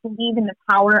believe in the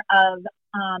power of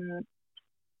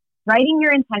writing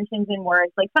your intentions in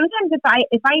words. Like sometimes if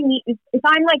I'm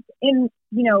like in,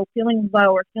 feeling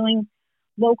low or feeling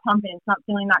low confidence, not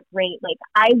feeling that great, like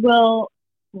I will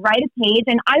write a page,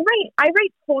 and I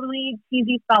write totally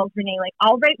cheesy spells, Renee. Like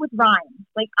I'll write with rhymes.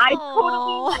 Like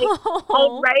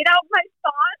I'll write out my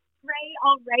thoughts, right?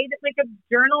 I'll write like a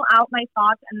journal out my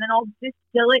thoughts, and then I'll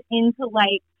distill it into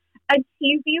like a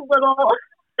cheesy little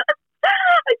a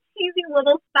cheesy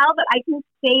little spell that I can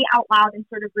say out loud and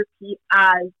sort of repeat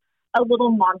as a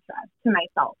little mantra to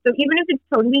myself. So even if it's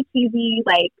totally cheesy,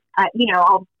 like,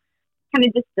 I'll kind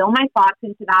of distill my thoughts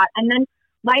into that and then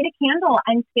light a candle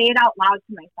and say it out loud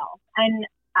to myself. And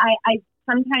I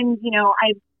sometimes,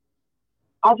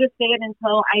 I'll just say it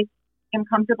until I am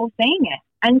comfortable saying it.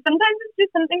 And sometimes it's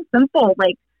just something simple,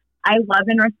 like I love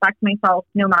and respect myself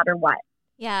no matter what.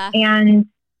 Yeah. And,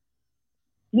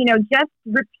 just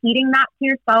repeating that to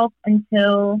yourself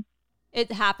until it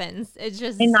happens. It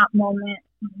just in that moment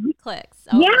clicks.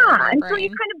 Until you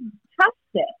kind of trust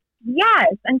it.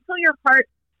 Yes. Until your heart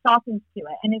softens to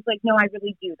it. And it's like, no, I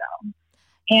really do though.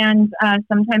 And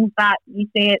sometimes that you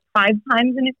say it 5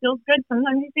 times and it feels good.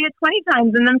 Sometimes you say it 20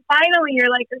 times. And then finally you're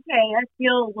like, okay, I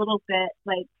feel a little bit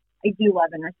like I do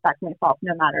love and respect myself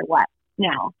no matter what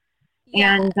now.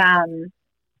 Yeah. And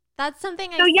that's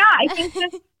something I think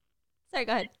just... Sorry,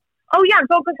 go ahead. Oh, yeah,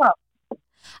 go.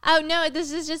 Oh, no,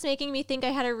 this is just making me think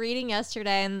I had a reading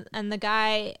yesterday and the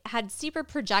guy had super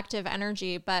projective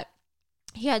energy, but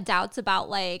he had doubts about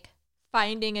like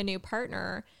finding a new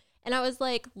partner. And I was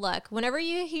like, look, whenever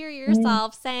you hear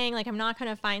yourself saying like, I'm not going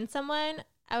to find someone,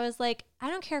 I was like, I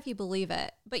don't care if you believe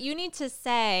it, but you need to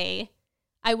say,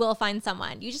 I will find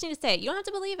someone. You just need to say it. You don't have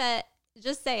to believe it.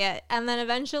 Just say it. And then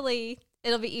eventually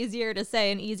it'll be easier to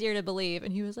say and easier to believe.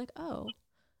 And he was like, oh,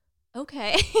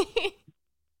 okay.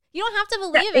 You don't have to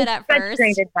believe it at first.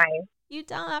 Great advice. You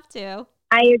don't have to.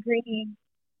 I agree.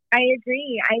 I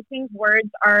think words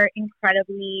are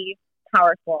incredibly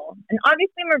powerful. And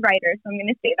obviously I'm a writer, so I'm going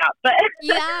to say that. But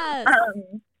yes.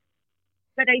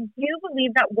 But I do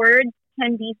believe that words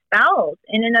can be spells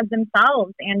in and of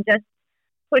themselves. And just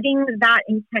putting that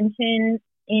intention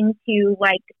into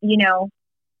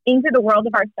into the world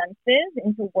of our senses,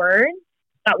 into words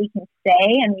that we can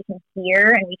say and we can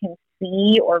hear and we can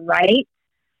see or write.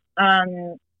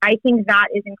 I think that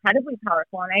is incredibly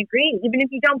powerful. And I agree. Even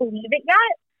if you don't believe it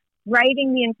yet,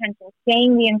 writing the intention,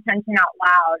 saying the intention out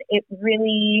loud,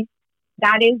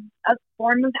 that is a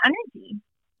form of energy.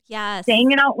 Yes.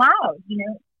 Saying it out loud,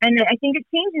 and I think it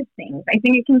changes things. I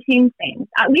think it can change things,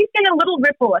 at least in a little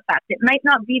ripple effect. It might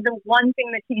not be the one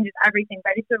thing that changes everything,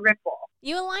 but it's a ripple.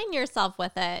 You align yourself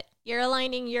with it. You're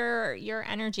aligning your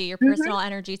energy, your personal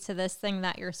energy to this thing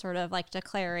that you're sort of like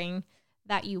declaring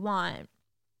that you want.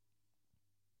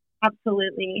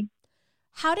 Absolutely.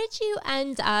 How did you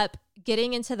end up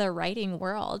getting into the writing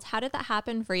world? How did that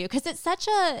happen for you? Because it's such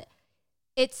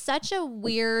a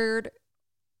weird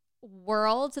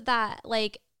world that,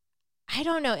 like, I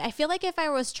don't know. I feel like if I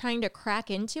was trying to crack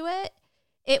into it,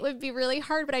 it would be really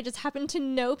hard, but I just happen to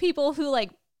know people who like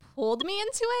pulled me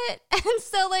into it. And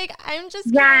so like, I'm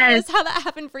just curious how that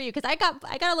happened for you. Cause I got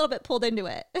a little bit pulled into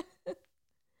it. Okay.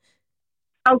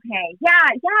 Yeah.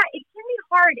 It can be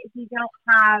hard if you don't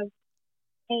have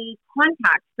a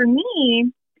contact. For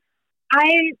me,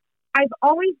 I've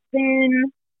always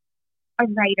been a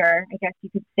writer, I guess you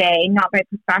could say, not by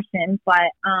profession,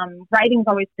 but writing's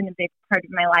always been a big part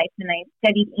of my life. And I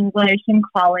studied English in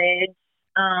college,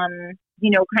 kind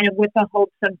of with the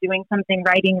hopes of doing something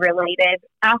writing related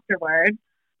afterwards.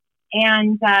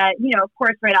 And, of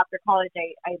course, right after college,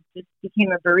 I just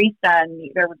became a barista and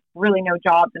there was really no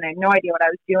jobs and I had no idea what I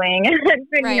was doing. And,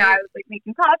 right. I was like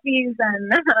making coffees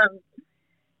and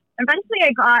eventually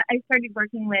I started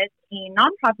working with a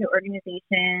nonprofit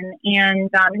organization and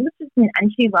it was just an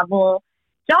entry level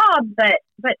job. But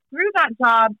through that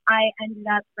job, I ended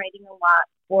up writing a lot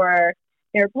for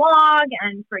their blog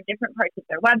and for different parts of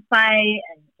their website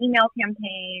and email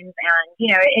campaigns. And,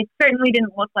 it certainly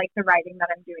didn't look like the writing that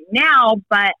I'm doing now,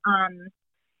 but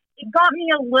it got me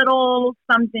a little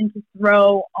something to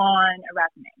throw on a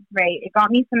resume, right? It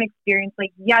got me some experience.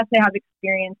 Like, yes, I have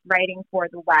experience writing for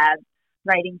the web,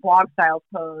 writing blog style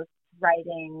posts,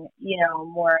 writing,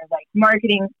 more like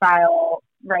marketing style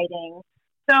writing.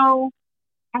 So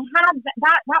I had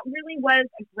that really was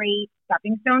a great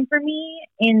stepping stone for me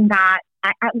in that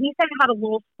at least I had a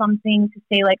little something to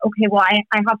say like, okay, well, I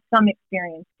have some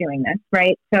experience doing this,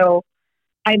 right? So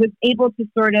I was able to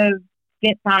sort of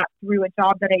get that through a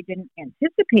job that I didn't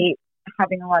anticipate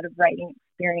having a lot of writing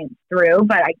experience through,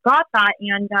 but I got that.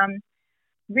 And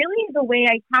really the way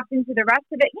I tapped into the rest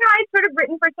of it, I'd sort of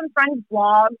written for some friends'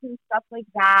 blogs and stuff like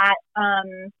that.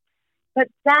 But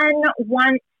then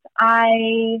once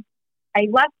I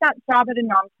left that job at a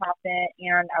nonprofit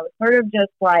and I was sort of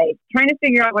just like trying to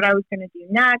figure out what I was going to do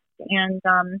next. And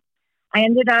I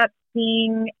ended up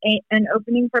seeing an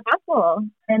opening for Bustle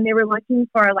and they were looking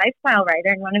for a lifestyle writer.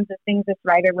 And one of the things this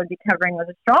writer would be covering was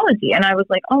astrology. And I was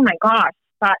like, oh my gosh,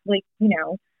 that would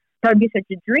be such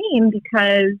a dream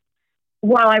because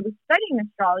while I was studying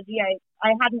astrology, I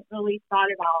hadn't really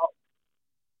thought about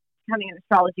becoming an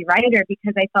astrology writer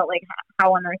because I felt like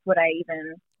how on earth would I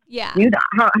even Yeah. do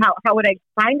that? How would I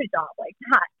find a job like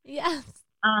that? Yes.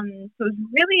 So it was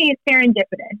really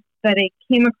serendipitous that I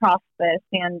came across this,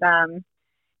 and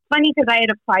funny because I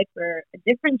had applied for a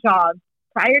different job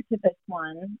prior to this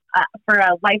one for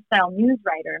a lifestyle news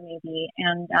writer maybe,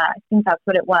 and I think that's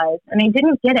what it was, and I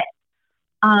didn't get it.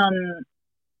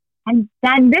 And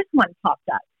then this one popped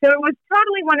up. So it was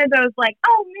totally one of those like,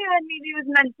 oh man, maybe it was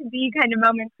meant to be kind of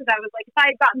moments, because I was like, if I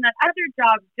had gotten that other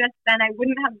job just then, I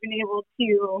wouldn't have been able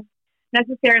to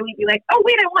necessarily be like, oh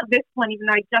wait, I want this one, even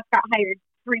though I just got hired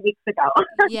 3 weeks ago.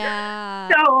 Yeah.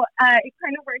 So it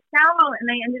kind of worked out, and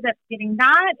I ended up getting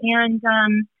that, and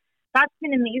that's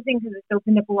been amazing because it's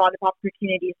opened up a lot of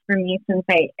opportunities for me since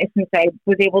I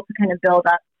was able to kind of build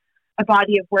up a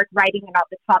body of work writing about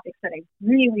the topics that I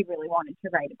really, really wanted to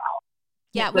write about.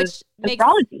 Yeah, which makes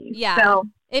astrology. So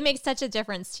it makes such a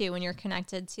difference too when you're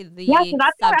connected to the so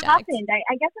that's subject. how it happened.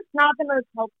 I guess it's not the most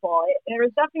helpful. There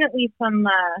was definitely some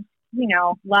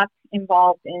luck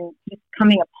involved in just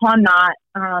coming upon that.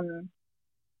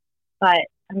 But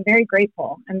I'm very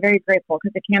grateful.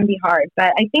 Because it can be hard.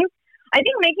 But I think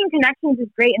making connections is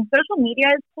great, and social media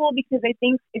is cool because I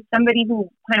think if somebody who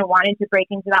kind of wanted to break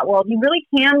into that world, you really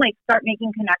can like start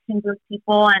making connections with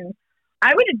people. And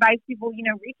I would advise people,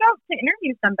 reach out to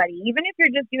interview somebody, even if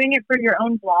you're just doing it for your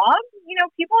own blog.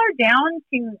 People are down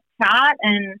to chat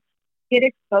and get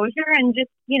exposure, and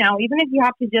just, even if you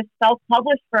have to just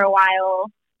self-publish for a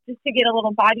while just to get a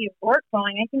little body of work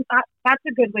going, I think that's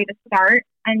a good way to start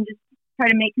and just try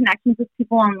to make connections with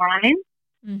people online.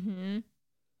 Mm-hmm.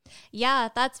 Yeah,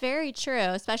 that's very true,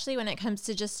 especially when it comes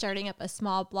to just starting up a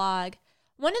small blog.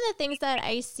 One of the things that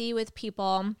I see with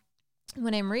people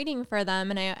when I'm reading for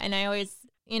them, and I always,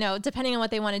 depending on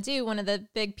what they want to do, one of the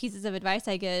big pieces of advice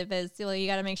I give is, you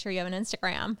got to make sure you have an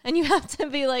Instagram, and you have to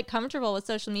be like comfortable with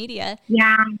social media.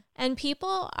 Yeah. And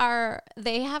people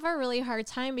they have a really hard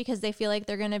time because they feel like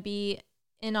they're going to be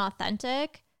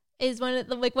inauthentic. Is one of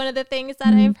the things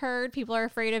that I've heard. People are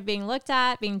afraid of being looked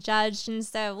at, being judged. And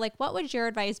so what would your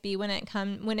advice be when it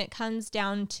comes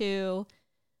down to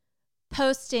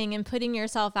posting and putting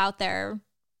yourself out there?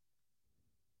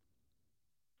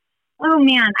 Oh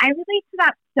man, I relate to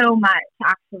that so much,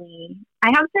 actually.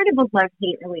 I have sort of a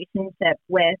love-hate relationship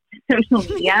with social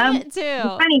media. Me too. It's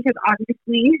funny because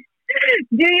obviously,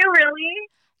 do you really?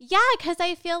 Yeah, because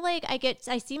I feel like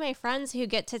I see my friends who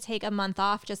get to take a month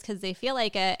off just because they feel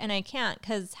like it, and I can't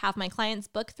because half my clients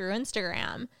book through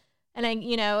Instagram.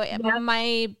 And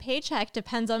my paycheck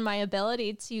depends on my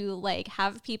ability to like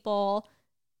have people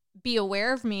be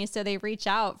aware of me, so they reach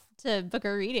out to book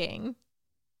a reading.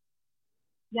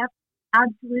 Yep,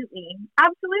 absolutely.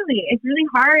 It's really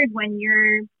hard when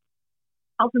you're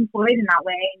self-employed in that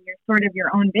way and you're sort of your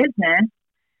own business,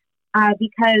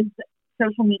 because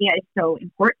social media is so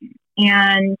important.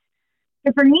 And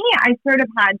so for me, I sort of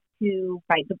had to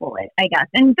bite the bullet, I guess.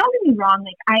 And don't get me wrong,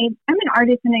 like I'm an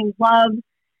artist, and I love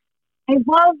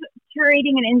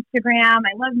curating an Instagram.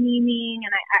 I love memeing,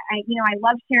 and I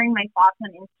love sharing my thoughts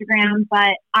on Instagram,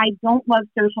 but I don't love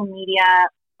social media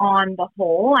on the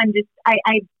whole. I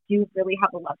do really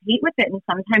have a love-hate with it. And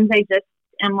sometimes I just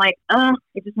am like, I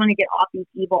just want to get off these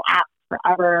evil apps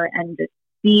forever and just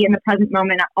be in the present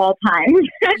moment at all times.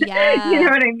 Yeah. You know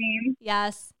what I mean?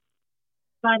 Yes.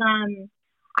 But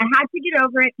I had to get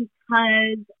over it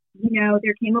because,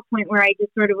 there came a point where I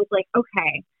just sort of was like,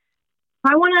 okay, if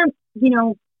I want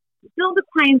to, build a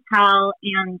clientele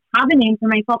and have a name for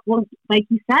myself, well, like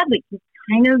you said, like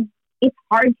it's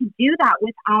hard to do that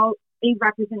without a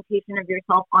representation of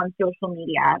yourself on social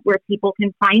media where people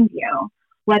can find you,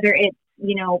 whether it's,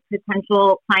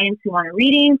 potential clients who want a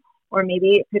reading, or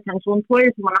maybe potential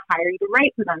employers who want to hire you to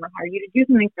write for them or hire you to do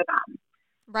something for them.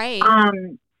 Right.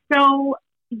 So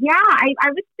yeah, I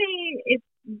would say it's,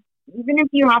 even if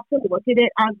you have to look at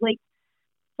it as like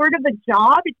sort of a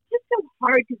job, it's just so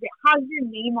hard because it has your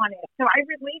name on it. So I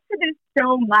relate to this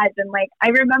so much. And like, I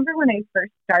remember when I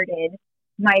first started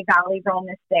my Valley Girl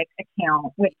Mystic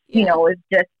account, which,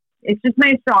 it's just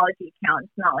my astrology account.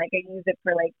 It's not like I use it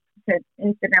for like to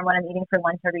Instagram when I'm eating for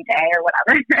lunch every day or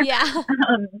whatever. Yeah.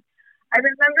 I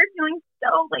remember feeling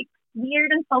so like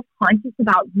weird and self-conscious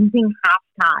about using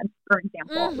hashtags, for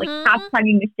example, like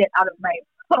hashtagging the shit out of my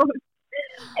posts.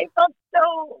 I felt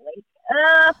so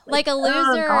like a loser.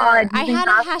 Oh God, I had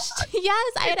a hashtag.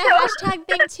 Yes, I had a hashtag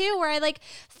thing too, where I like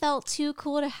felt too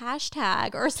cool to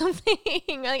hashtag or something.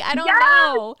 Like I don't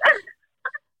know.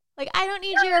 Like, I don't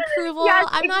need your approval. Yes,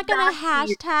 I'm not going to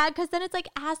hashtag, because then it's like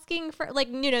asking for, like,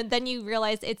 then you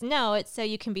realize it's so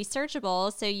you can be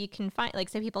searchable, so you can find, like,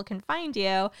 so people can find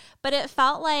you. But it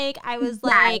felt like I was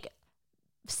like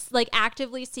like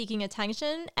actively seeking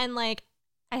attention. And like,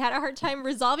 I had a hard time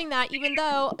resolving that, even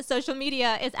though social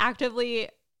media is actively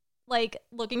like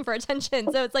looking for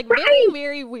attention. So it's like very, Right.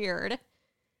 very weird.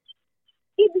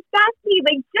 Exactly.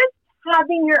 Like just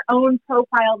having your own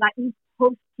profile that you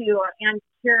post to and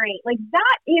curate, like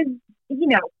that is,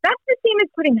 that's the same as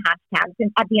putting hashtags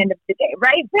at the end of the day,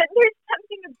 right? But there's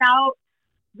something about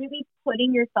really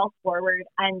putting yourself forward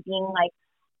and being like,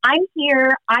 I'm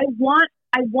here. I want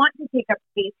to take up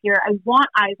space here. I want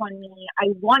eyes on me. I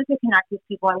want to connect with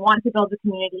people. I want to build a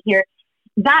community here.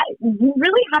 That you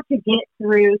really have to get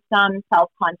through some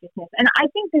self-consciousness. And I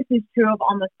think this is true of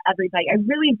almost everybody. I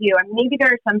really do. I mean, maybe there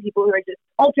are some people who are just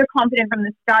ultra confident from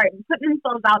the start and putting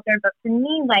themselves out there. But for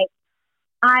me, like,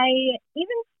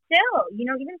 even still,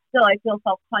 I feel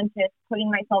self-conscious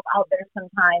putting myself out there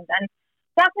sometimes. And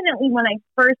definitely when I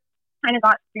first kind of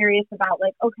got serious about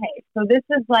like, okay, so this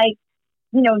is like,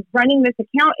 running this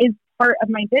account is part of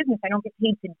my business. I don't get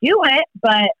paid to do it,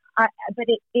 but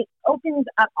it opens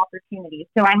up opportunities.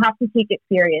 So I have to take it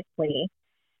seriously.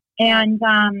 And,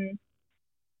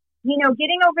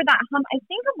 getting over that hump, I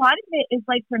think a lot of it is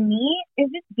like, for me, is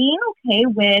just being okay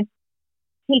with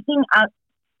taking up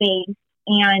space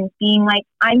and being like,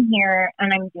 I'm here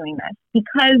and I'm doing this,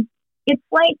 because it's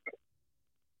like,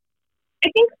 I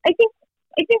think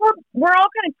we're all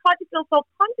kind of taught to feel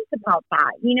self-conscious about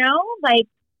that, like,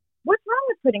 what's wrong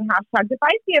with putting hashtags? If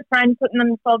I see a friend putting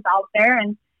themselves out there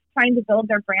and trying to build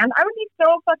their brand, I would be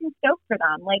so fucking stoked for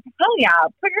them. Like, hell yeah,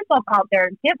 put yourself out there,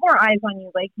 get more eyes on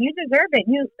you. Like, you deserve it.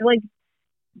 You like,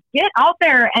 get out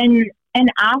there and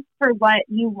ask for what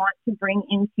you want to bring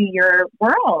into your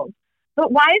world.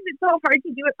 But why is it so hard to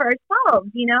do it for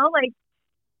ourselves? Like,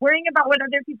 worrying about what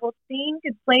other people think.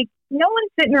 It's like no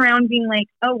one's sitting around being like,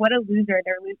 "Oh, what a loser!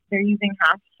 They're using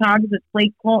hashtags." It's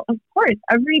like, well, of course,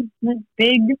 every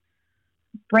big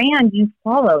brand you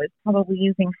follow is probably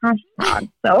using hashtags.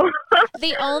 So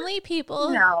the only people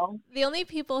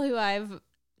who I've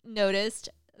noticed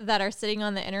that are sitting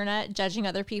on the internet judging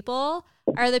other people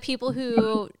are the people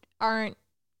who aren't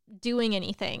doing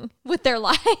anything with their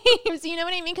lives. You know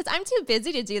what I mean? Because I'm too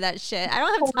busy to do that shit. I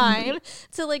don't have time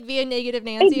to like be a negative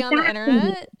Nancy on the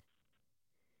internet.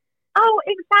 Oh,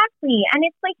 exactly. And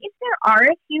it's like, if there are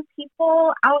a few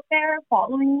people out there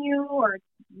following you or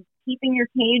keeping your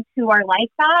page who are like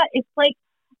that, it's like,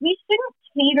 we shouldn't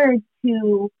cater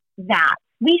to that.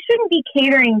 We shouldn't be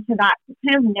catering to that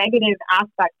kind of negative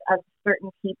aspect of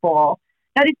certain people.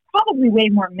 That is probably way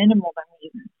more minimal than we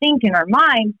even think in our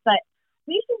minds, but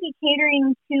we should be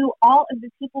catering to all of the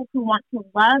people who want to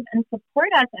love and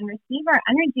support us and receive our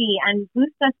energy and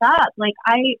boost us up. Like,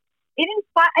 I think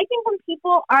when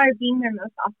people are being their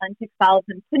most authentic selves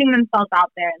and putting themselves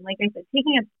out there and, like I said,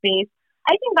 taking up space,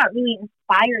 I think that really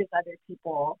inspires other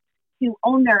people to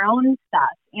own their own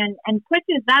stuff and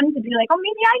pushes them to be like, oh,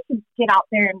 maybe I should get out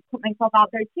there and put myself out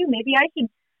there too. Maybe I should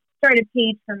start a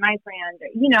page for my brand.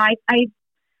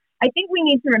 I think we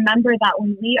need to remember that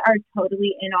when we are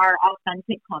totally in our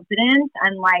authentic confidence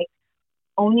and like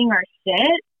owning our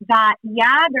shit, that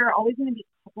there are always going to be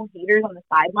a couple haters on the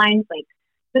sidelines, like,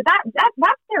 but that's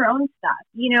their own stuff,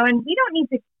 and we don't need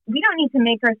to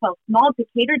make ourselves small to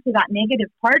cater to that negative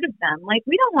part of them. Like,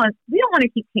 we don't want to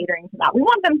keep catering to that. We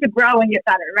want them to grow and get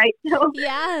better, right? So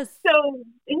yes. So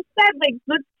instead, like,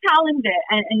 let's challenge it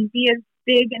and be as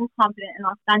big and confident and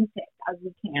authentic as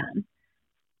we can.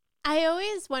 I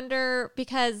always wonder,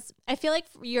 because I feel like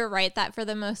you're right that for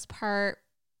the most part,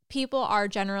 people are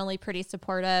generally pretty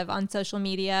supportive on social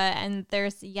media, and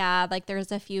there's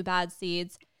a few bad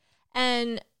seeds.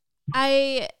 And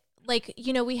we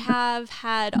have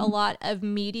had a lot of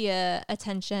media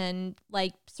attention,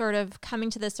 like sort of coming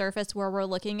to the surface where we're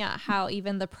looking at how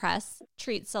even the press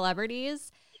treats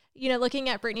celebrities, looking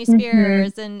at Britney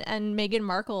Spears and Meghan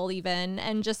Markle even,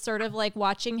 and just sort of like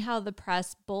watching how the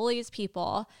press bullies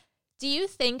people. Do you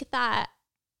think that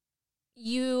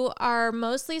you are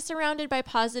mostly surrounded by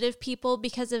positive people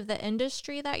because of the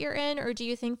industry that you're in, or do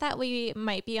you think that we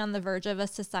might be on the verge of a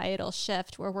societal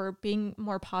shift where we're being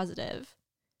more positive?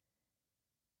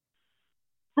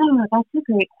 Oh, that's a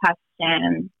great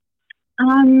question. I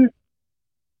don't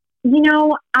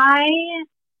know. I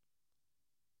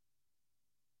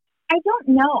don't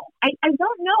know.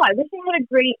 I wish I had a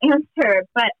great answer,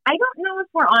 but I don't know if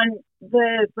we're on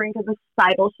the brink of a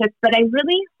societal shift, but I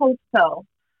really hope so.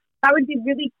 That would be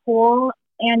really cool.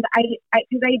 And I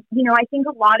think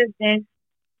a lot of this,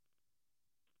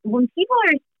 when people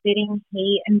are spitting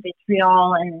hate and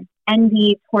vitriol and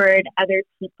envy toward other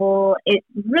people, it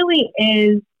really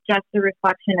is just a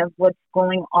reflection of what's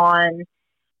going on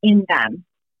in them.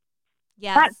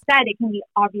 That Yes. said, it can be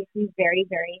obviously very,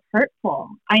 very hurtful.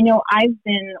 I know I've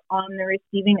been on the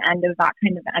receiving end of that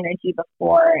kind of energy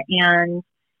before, and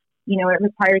it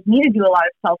requires me to do a lot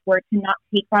of self work to not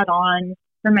take that on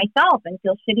for myself and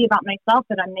feel shitty about myself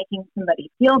that I'm making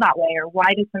somebody feel that way, or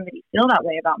why does somebody feel that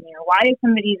way about me, or why is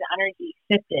somebody's energy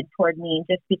shifted toward me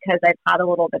just because I've had a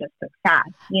little bit of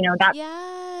success.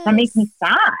 That makes me Yes.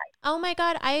 sad. Oh my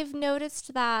God. I've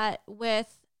noticed that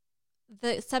with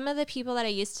some of the people that I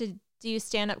used to do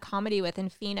stand-up comedy with in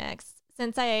Phoenix,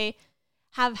 since I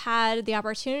have had the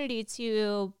opportunity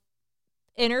to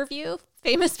interview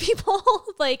famous people,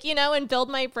 like, and build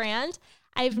my brand.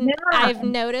 Yeah. I've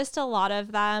noticed a lot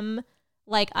of them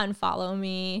like unfollow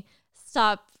me,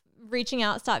 stop reaching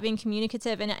out, stop being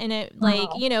communicative, and it, like,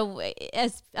 Oh,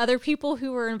 as other people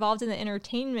who were involved in the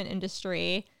entertainment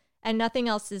industry and nothing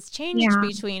else has changed yeah.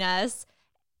 between us,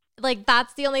 like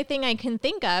that's the only thing I can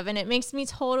think of, and it makes me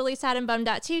totally sad and bummed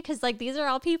out too, because like these are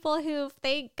all people who, if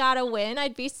they got a win,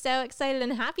 I'd be so excited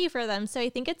and happy for them. So I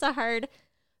think it's a hard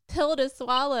pill to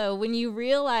swallow when you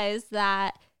realize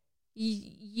that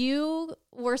you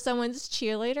were someone's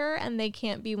cheerleader and they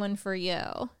can't be one for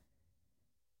you.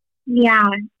 Yeah,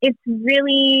 it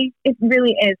really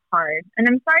is hard. And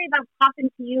I'm sorry that's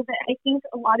happened to you, but I think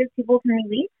a lot of people can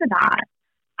relate to that.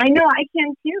 I know I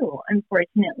can too,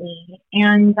 unfortunately.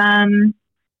 And I'm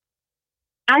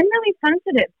really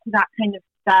sensitive to that kind of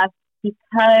stuff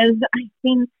because I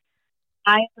think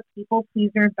I'm a people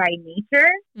pleaser by nature,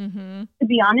 Mm-hmm. to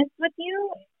be honest with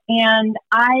you. And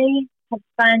I have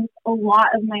spent a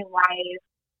lot of my life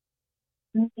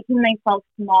making myself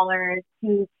smaller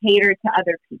to cater to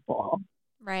other people.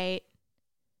 Right.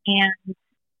 And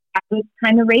I was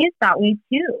kind of raised that way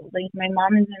too. Like my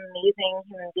mom is an amazing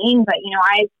human being, but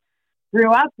I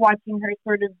grew up watching her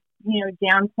sort of,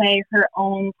 downplay her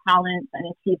own talents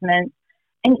and achievements.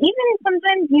 And even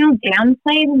sometimes,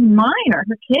 downplay mine or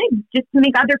her kids just to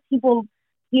make other people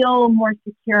feel more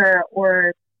secure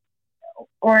or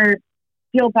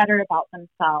feel better about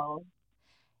themselves.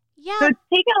 So Yeah. it's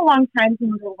taken a long time for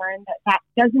me to learn that that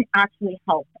doesn't actually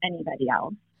help anybody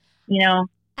else, you know?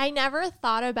 I never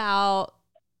thought about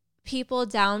people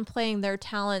downplaying their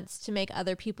talents to make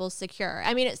other people secure.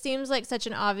 I mean, it seems like such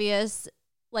an obvious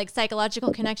like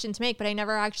psychological connection to make, but I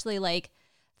never actually like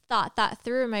thought that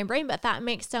through in my brain. But that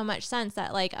makes so much sense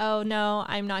that like, oh no,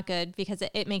 I'm not good, because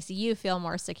it makes you feel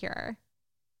more secure.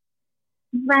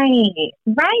 Right,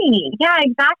 right. Yeah,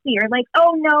 exactly. Or like,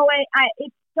 oh no,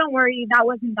 don't worry, that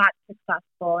wasn't that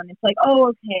successful. And it's like, oh,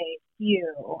 okay,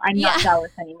 you. I'm Yeah. not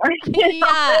jealous anymore.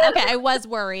 Yeah. Okay. I was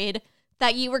worried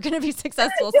that you were going to be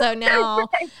successful. So now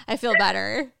I feel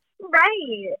better.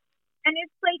 Right. And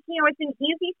it's like, it's an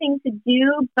easy thing to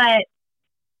do, but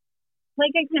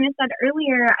like I kind of said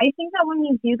earlier, I think that when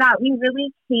we do that, we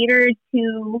really cater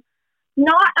to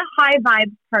not a high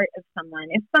vibe part of someone.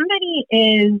 If somebody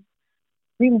is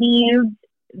relieved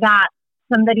that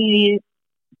somebody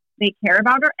they care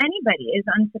about or anybody is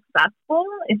unsuccessful,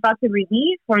 if that's a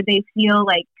relief, or they feel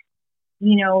like,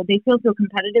 they feel so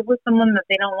competitive with someone that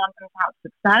they don't want them to have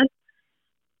success,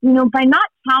 by not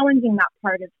challenging that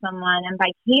part of someone and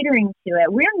by catering to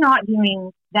it, we're not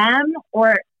doing them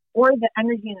or the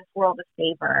energy in this world a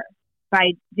favor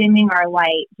by dimming our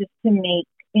light just to make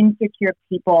insecure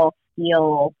people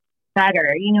feel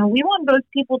better. We want those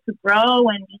people to grow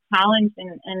and be challenged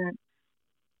and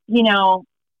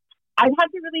I've had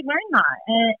to really learn that,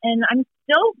 and I'm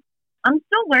still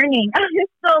learning. I'm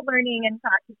still learning and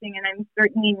practicing, and I'm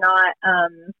certainly not,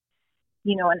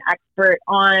 an expert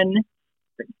on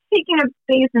taking up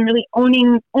space and really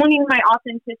owning my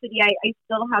authenticity. I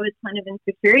still have a ton of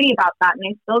insecurity about that,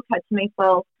 and I still catch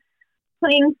myself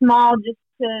playing small just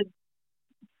to,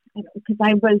 because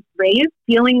I was raised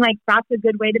feeling like that's a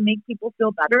good way to make people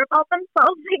feel better about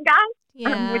themselves, I guess, which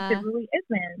it Yeah. really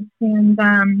isn't.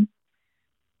 And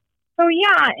so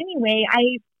yeah. Anyway,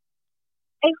 I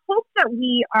hope that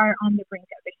we are on the brink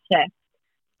of a shift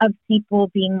of people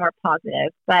being more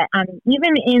positive. But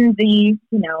even in the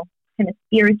kind of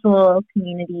spiritual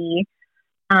community,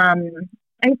 I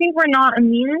think we're not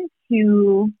immune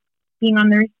to being on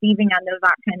the receiving end of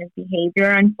that kind of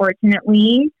behavior,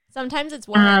 unfortunately. Sometimes it's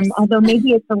worse. Although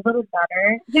maybe it's a little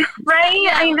better. Yeah, right?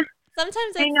 Yeah.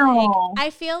 Sometimes I it's like, know. I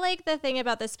feel like the thing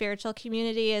about the spiritual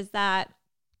community is that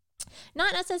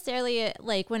not necessarily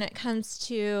like when it comes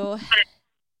to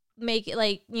make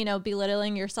like,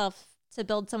 belittling yourself to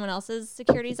build someone else's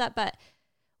securities up, but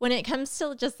when it comes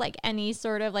to just like any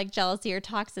sort of like jealousy or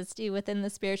toxicity within the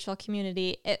spiritual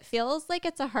community, it feels like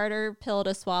it's a harder pill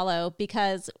to swallow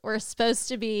because we're supposed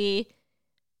to be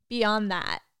beyond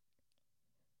that.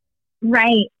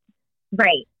 Right.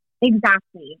 Right.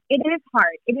 Exactly. It is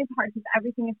hard. It is hard because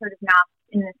everything is sort of masked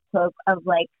in this cloak of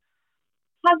like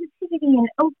positivity and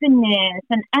openness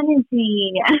and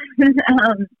energy.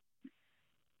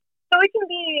 So it can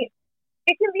be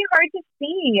hard to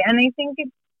see, and I think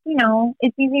it's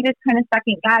it's easy to kind of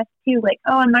second guess too. Like,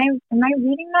 oh, am I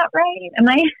reading that right? Am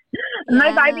I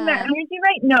vibing that Yeah. energy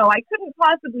right? No, I couldn't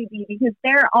possibly be because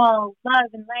they're all love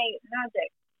and light and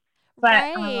magic.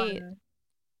 But Right.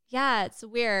 Yeah, it's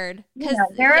weird because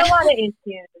there are yeah, a lot of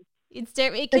issues. it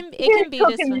The can be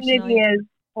spiritual community dysfunctional. is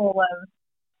full of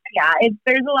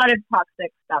there's a lot of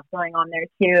toxic stuff going on there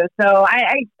too. So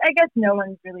I guess no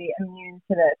one's really immune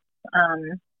to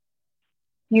this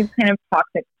these kind of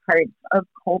toxic parts of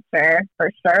culture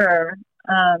for sure.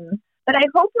 But I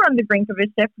hope we're on the brink of a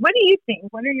shift. What do you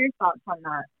think? What are your thoughts on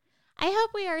that? I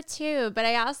hope we are too, but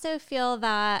I also feel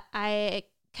that I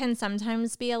can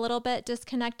sometimes be a little bit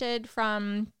disconnected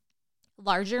from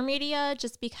larger media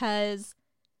just because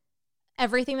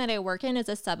everything that I work in is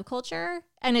a subculture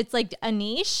and it's like a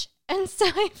niche. And so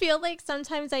I feel like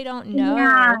sometimes I don't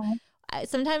Yeah. know.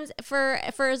 Sometimes for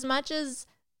as much as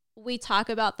we talk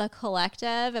about the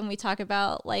collective and we talk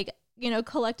about like,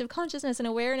 collective consciousness and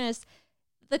awareness,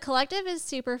 the collective is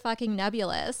super fucking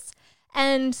nebulous.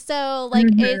 And so like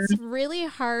Mm-hmm. it's really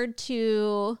hard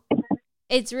to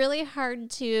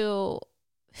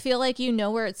feel like you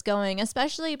know where it's going,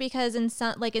 especially because in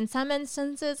some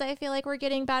instances I feel like we're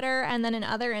getting better and then in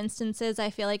other instances I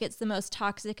feel like it's the most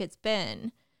toxic it's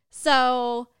been.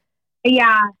 So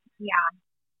Yeah. Yeah.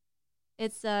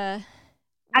 it's I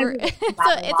we're relate to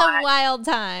that a it's a lot. wild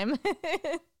time.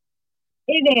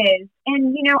 It is.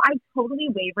 And, I totally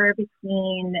waver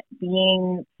between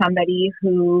being somebody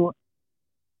who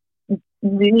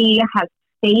really has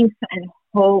faith and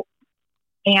hope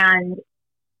and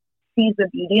sees the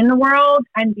beauty in the world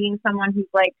and being someone who's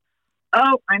like,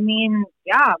 oh, I mean,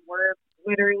 yeah, we're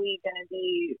literally going to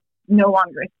be no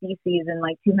longer a species in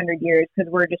like 200 years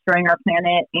because we're destroying our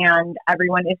planet and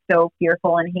everyone is so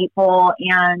fearful and hateful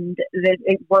and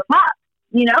we're fucked,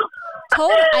 you know?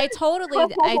 I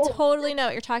totally know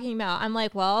what you're talking about. I'm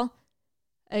like, well,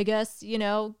 I guess,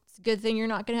 it's a good thing you're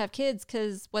not going to have kids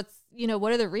because what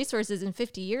are the resources in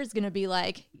 50 years going to be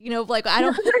like? Like, I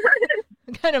don't,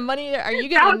 what kind of money are you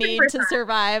going to need to 1,000%.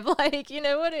 survive? Like,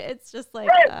 what? It's just like,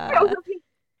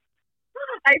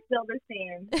 I feel the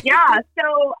same. Yeah.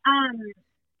 So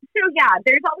yeah,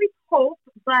 there's always hope,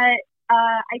 but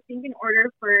I think in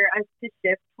order for us to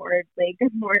shift towards like a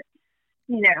more,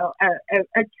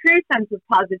 a true sense of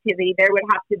positivity, there would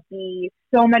have to be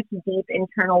so much deep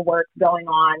internal work going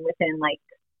on within like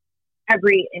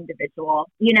every individual,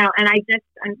 and I just,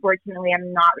 unfortunately,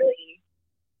 I'm not really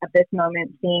at this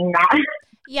moment seeing that,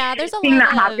 yeah, seeing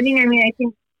that happening. I mean, I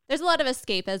think, there's a lot of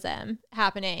escapism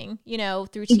happening, yeah,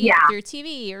 through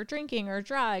TV or drinking or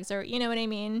drugs or, you know what I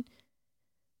mean?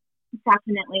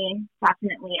 definitely,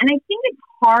 definitely. And I think it's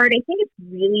hard. I think it's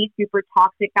really super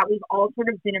toxic that we've all sort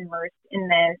of been immersed in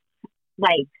this,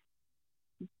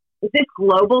 like, this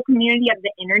global community of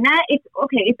the internet. It's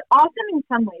okay. It's awesome in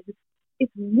some ways.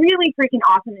 It's really freaking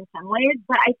awesome in some ways.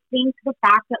 But I think the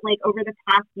fact that like over the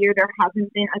past year, there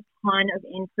hasn't been a ton of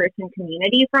in-person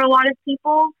community for a lot of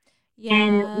people.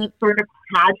 And Yeah, we've sort of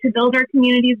had to build our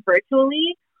communities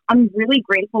virtually. I'm really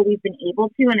grateful we've been able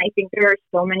to, and I think there are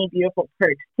so many beautiful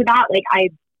perks to that. Like I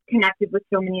connected with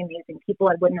so many amazing people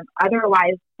I wouldn't have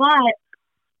otherwise, but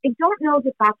I don't know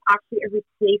that that's actually a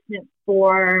replacement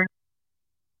for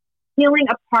feeling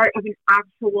a part of an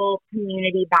actual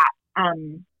community that,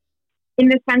 in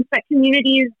the sense that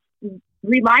communities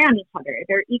rely on each other,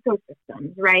 they're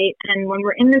ecosystems, right? And when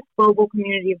we're in this global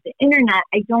community of the internet,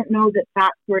 I don't know that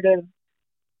that sort of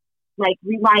like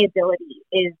reliability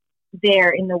is there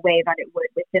in the way that it would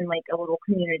within like a little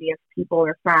community of people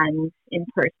or friends in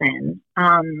person.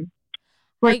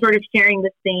 We're I sort of sharing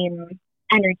the same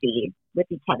energy with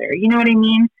each other. You know what I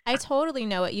mean? I totally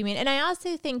know what you mean. And I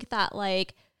also think that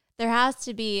like there has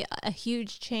to be a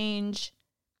huge change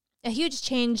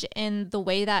in the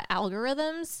way that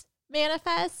algorithms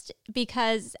manifest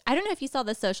because I don't know if you saw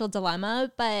The Social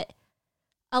Dilemma, but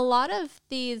a lot of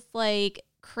these like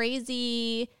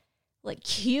crazy like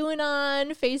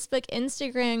QAnon, Facebook,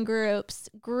 Instagram groups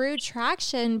grew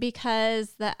traction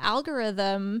because the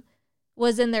algorithm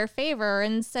was in their favor.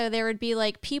 And so there would be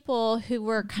like people who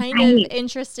were kind of Right.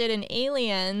 interested in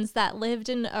aliens that lived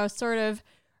in a sort of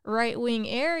right wing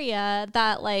area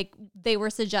that like they were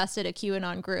suggested a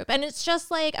QAnon group. And it's just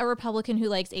like a Republican who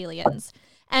likes aliens.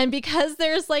 And because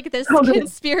there's like this Totally.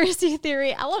 conspiracy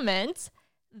theory element,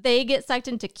 they get sucked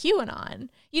into QAnon.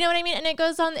 You know what I mean? And it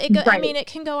goes on, I Right. mean, it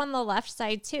can go on the left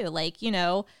side too. Like,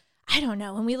 I don't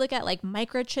know, when we look at like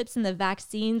microchips and the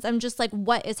vaccines, I'm just like,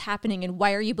 what is happening and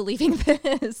why are you believing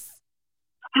this?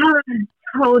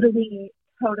 Totally,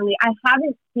 totally. I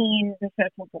haven't seen The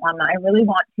Social Dilemma. I really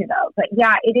want to though. But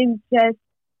yeah, it is just,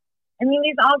 I mean,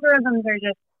 these algorithms are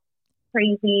just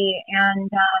crazy.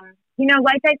 And,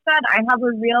 like I said, I have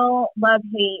a real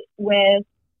love-hate with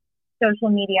social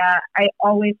media. I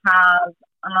always have.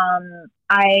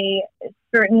 I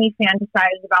certainly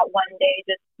fantasize about one day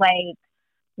just like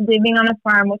living on a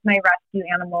farm with my rescue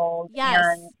animals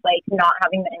and like not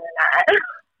having the internet.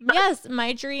 Yes,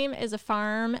 my dream is a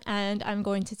farm, and I'm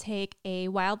going to take a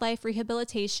wildlife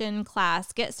rehabilitation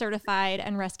class, get certified,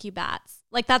 and rescue bats.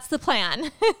 Like, that's the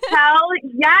plan. Hell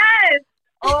yes!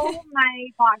 Oh my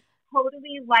gosh.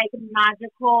 Totally like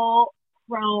magical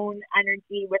crone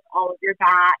energy with all of your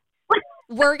bats.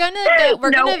 We're gonna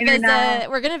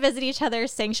visit each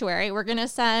other's sanctuary. We're gonna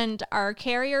send our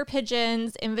carrier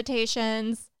pigeons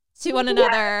invitations to one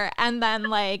another, and then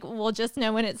like we'll just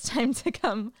know when it's time to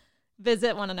come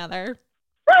visit one another.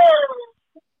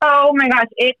 Oh my gosh,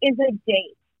 it is a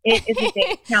date. It is a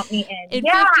date. Count me in. In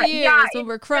 50 years when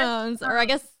we're crones, or I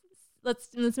guess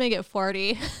let's make it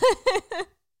 40.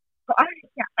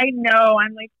 Yeah, I know.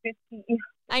 I'm like 50.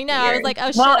 I know. I was like, oh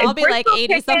shit, I'll be like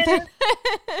 80 something.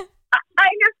 I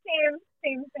know,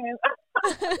 same.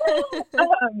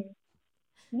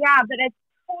 Yeah, but it's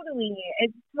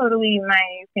totally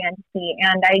my fantasy,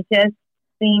 and I just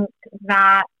think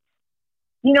that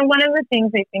one of the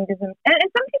things I think is, and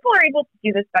some people are able to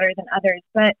do this better than others,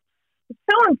 but it's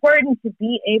so important to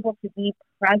be able to be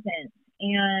present,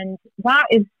 and that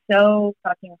is so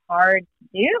fucking hard to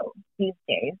do these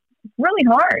days. It's really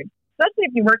hard, especially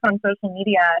if you work on social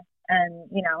media and,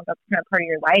 that's kind of part of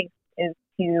your life is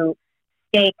to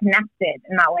stay connected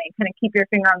in that way, kind of keep your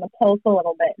finger on the pulse a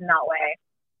little bit in that way.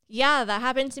 Yeah, that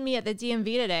happened to me at the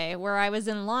DMV today where I was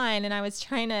in line and I was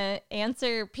trying to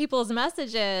answer people's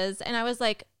messages and I was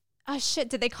like, oh shit,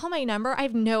 did they call my number? I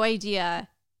have no idea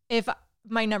if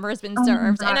my number has been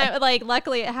served. And I like,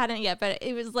 luckily it hadn't yet, but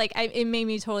it was like, it made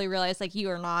me totally realize like you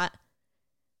are not.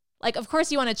 Like, of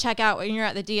course you want to check out when you're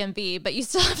at the DMV, but you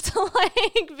still have to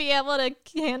like be able to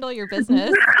handle your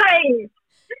business. Right.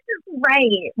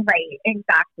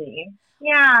 Exactly.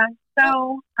 Yeah.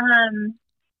 So,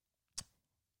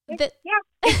 it's weird.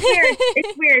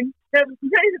 It's weird. The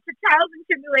trials and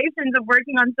tribulations of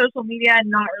working on social media and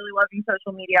not really loving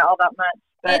social media all that much.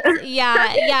 But I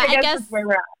guess that's where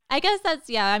we're at. I guess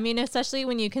that's I mean, especially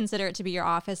when you consider it to be your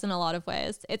office in a lot of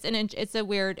ways. It's a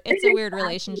weird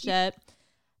relationship.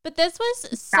 But this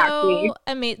was so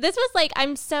amazing. This was like,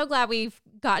 I'm so glad we've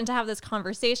gotten to have this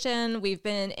conversation. We've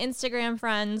been Instagram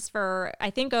friends for, I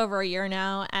think, over a year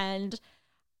now. And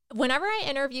whenever I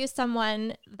interview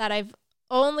someone that I've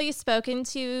only spoken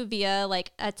to via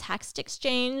like a text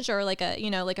exchange or like a,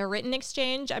 like a written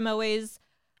exchange, I'm always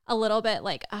a little bit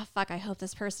like, oh, fuck, I hope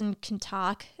this person can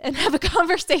talk and have a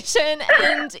conversation.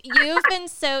 And you've been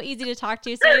so easy to talk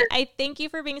to. So I thank you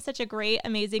for being such a great,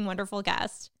 amazing, wonderful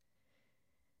guest.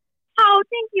 Oh,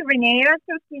 thank you, Renee. That's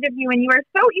so sweet of you. And you are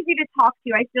so easy to talk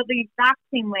to. I feel the exact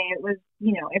same way. It was,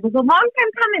 it was a long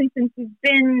time coming since we've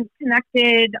been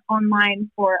connected online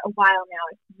for a while now.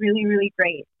 It's really, really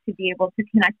great to be able to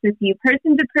connect with you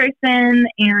person to person.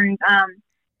 And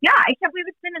I can't believe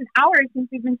it's been an hour since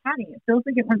we've been chatting. It feels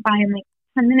like it went by in like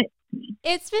 10 minutes to me.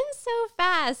 It's been so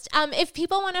fast. If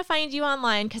people want to find you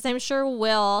online, because I'm sure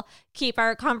we'll keep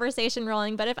our conversation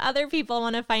rolling, but if other people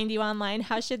want to find you online,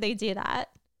 how should they do that?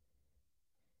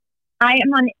 I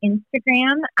am on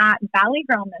Instagram at Valley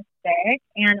Girl Mystic,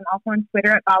 and I'm also on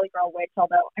Twitter at Valley Girl Witch,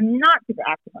 although I'm not super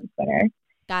active on Twitter.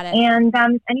 Got it. And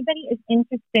if anybody is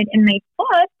interested in my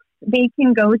books, they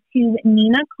can go to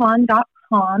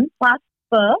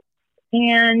ninakahn.com/books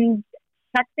and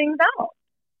check things out.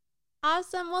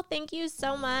 Awesome. Well, thank you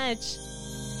so much.